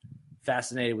been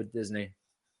fascinated with Disney.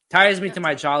 Ties me to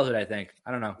my childhood, I think. I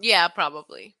don't know. Yeah,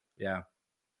 probably. Yeah.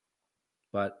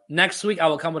 But next week I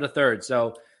will come with a third.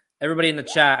 So everybody in the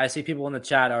chat, I see people in the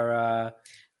chat are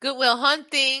Good Will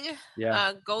Hunting.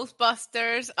 Yeah.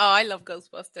 Ghostbusters. Oh, I love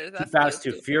Ghostbusters. That's Too Fast,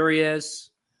 Too Furious.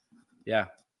 Yeah.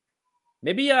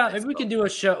 Maybe we could do a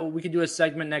show. We could do a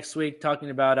segment next week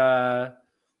talking about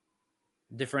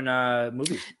different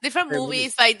movies. Different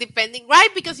movies, like depending, right?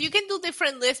 Because you can do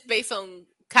different lists based on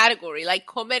category. Like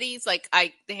comedies, like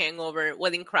The Hangover,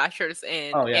 Wedding Crashers,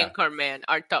 and Anchorman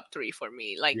are top 3 for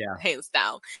me, like hands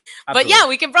down. Absolutely. But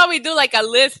we can probably do like a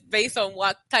list based on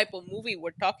what type of movie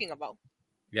we're talking about.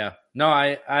 Yeah. No,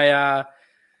 I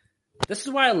this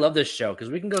is why I love this show because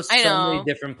we can go so many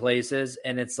different places,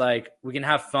 and it's like we can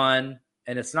have fun.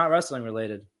 And it's not wrestling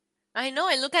related. I know.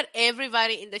 I look at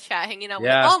everybody in the chat hanging out with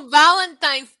us on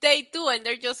Valentine's Day too, and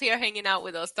they're just here hanging out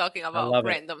with us talking about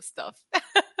random stuff.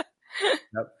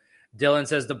 Yep. Dylan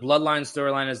says the Bloodline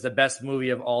storyline is the best movie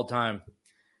of all time.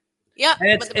 Yeah,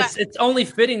 and it's only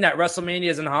fitting that WrestleMania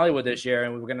is in Hollywood this year,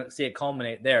 and we're gonna see it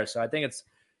culminate there. So I think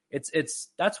it's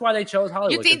that's why they chose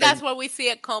Hollywood. You think that's where we see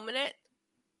it culminate?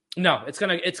 No, it's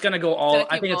gonna go all.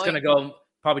 I think it's gonna go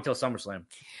probably till SummerSlam.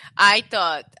 I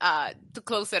thought to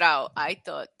close it out, I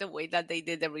thought the way that they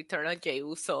did the return of Jey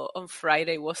Uso on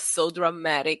Friday was so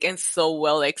dramatic and so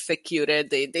well executed.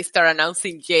 They start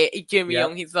announcing Jimmy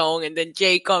on his own, and then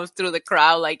Jey comes through the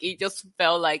crowd. Like it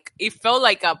felt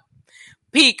like a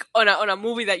peak on a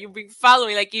movie that you've been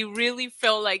following. Like it really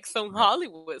felt like some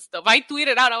Hollywood stuff. I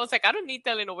tweeted out, I was like, I don't need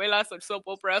telenovelas or soap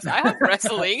operas. I have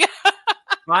wrestling.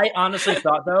 I honestly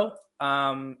thought though,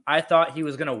 I thought he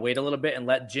was gonna wait a little bit and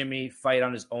let Jimmy fight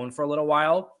on his own for a little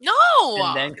while. No,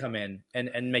 and then come in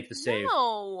and make the save.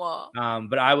 No,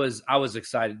 but I was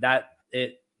excited that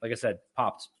it, like I said,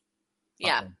 popped.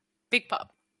 Yeah, big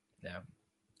pop. Yeah.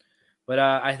 But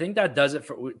I think that does it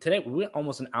for today. We went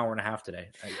almost an hour and a half today.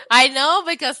 I know,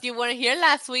 because you weren't here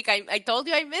last week. I told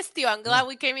you I missed you. I'm glad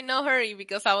we came in no hurry,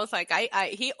 because I was like,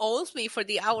 he owes me for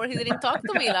the hour he didn't talk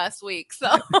to me last week. So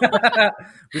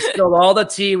we spilled all the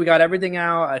tea. We got everything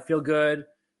out. I feel good.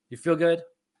 You feel good?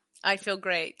 I feel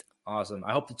great. Awesome.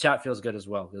 I hope the chat feels good as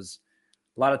well, because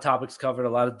a lot of topics covered, a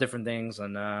lot of different things,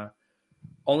 and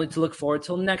only to look forward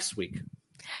till next week.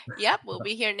 Yep, we'll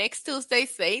be here next Tuesday,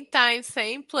 same time,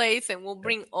 same place, and we'll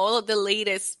bring all of the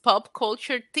latest pop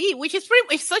culture tea, which is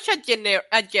it's such a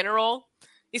general.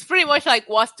 It's pretty much like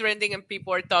what's trending and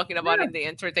people are talking about in the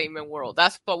entertainment world.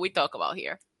 That's what we talk about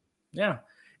here. Yeah,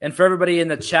 and for everybody in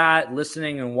the chat,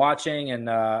 listening and watching, and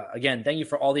again, thank you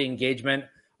for all the engagement.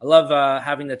 I love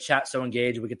having the chat so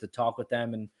engaged. We get to talk with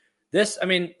them, and this, I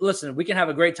mean, listen, we can have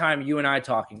a great time, you and I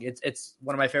talking. It's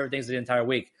one of my favorite things of the entire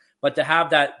week. But to have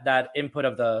that input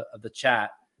of the chat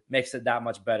makes it that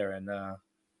much better. And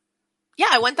yeah,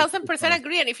 I 1000%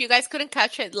 agree. And if you guys couldn't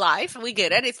catch it live, we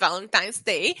get it. It's Valentine's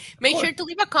Day. Make sure to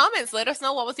leave a comment. Let us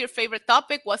know what was your favorite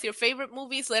topic. What's your favorite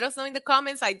movies? Let us know in the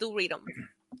comments. I do read them.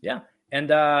 Yeah. And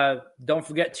don't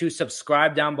forget to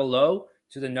subscribe down below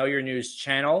to the Know Your News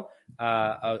channel,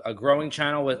 a growing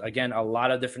channel with, again, a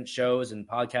lot of different shows and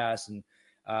podcasts and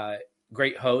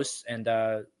great hosts. And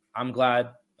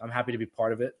I'm happy to be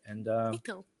part of it. And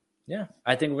yeah,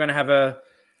 I think we're going to have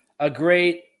a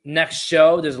great next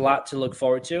show. There's a lot to look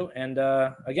forward to. And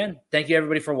again, thank you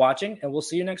everybody for watching, and we'll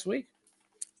see you next week.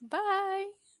 Bye.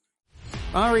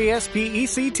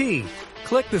 RESPECT.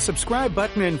 Click the subscribe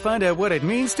button and find out what it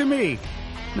means to me.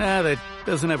 Nah, that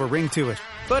doesn't have a ring to it.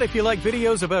 But if you like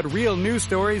videos about real news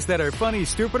stories that are funny,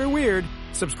 stupid, or weird,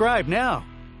 subscribe now.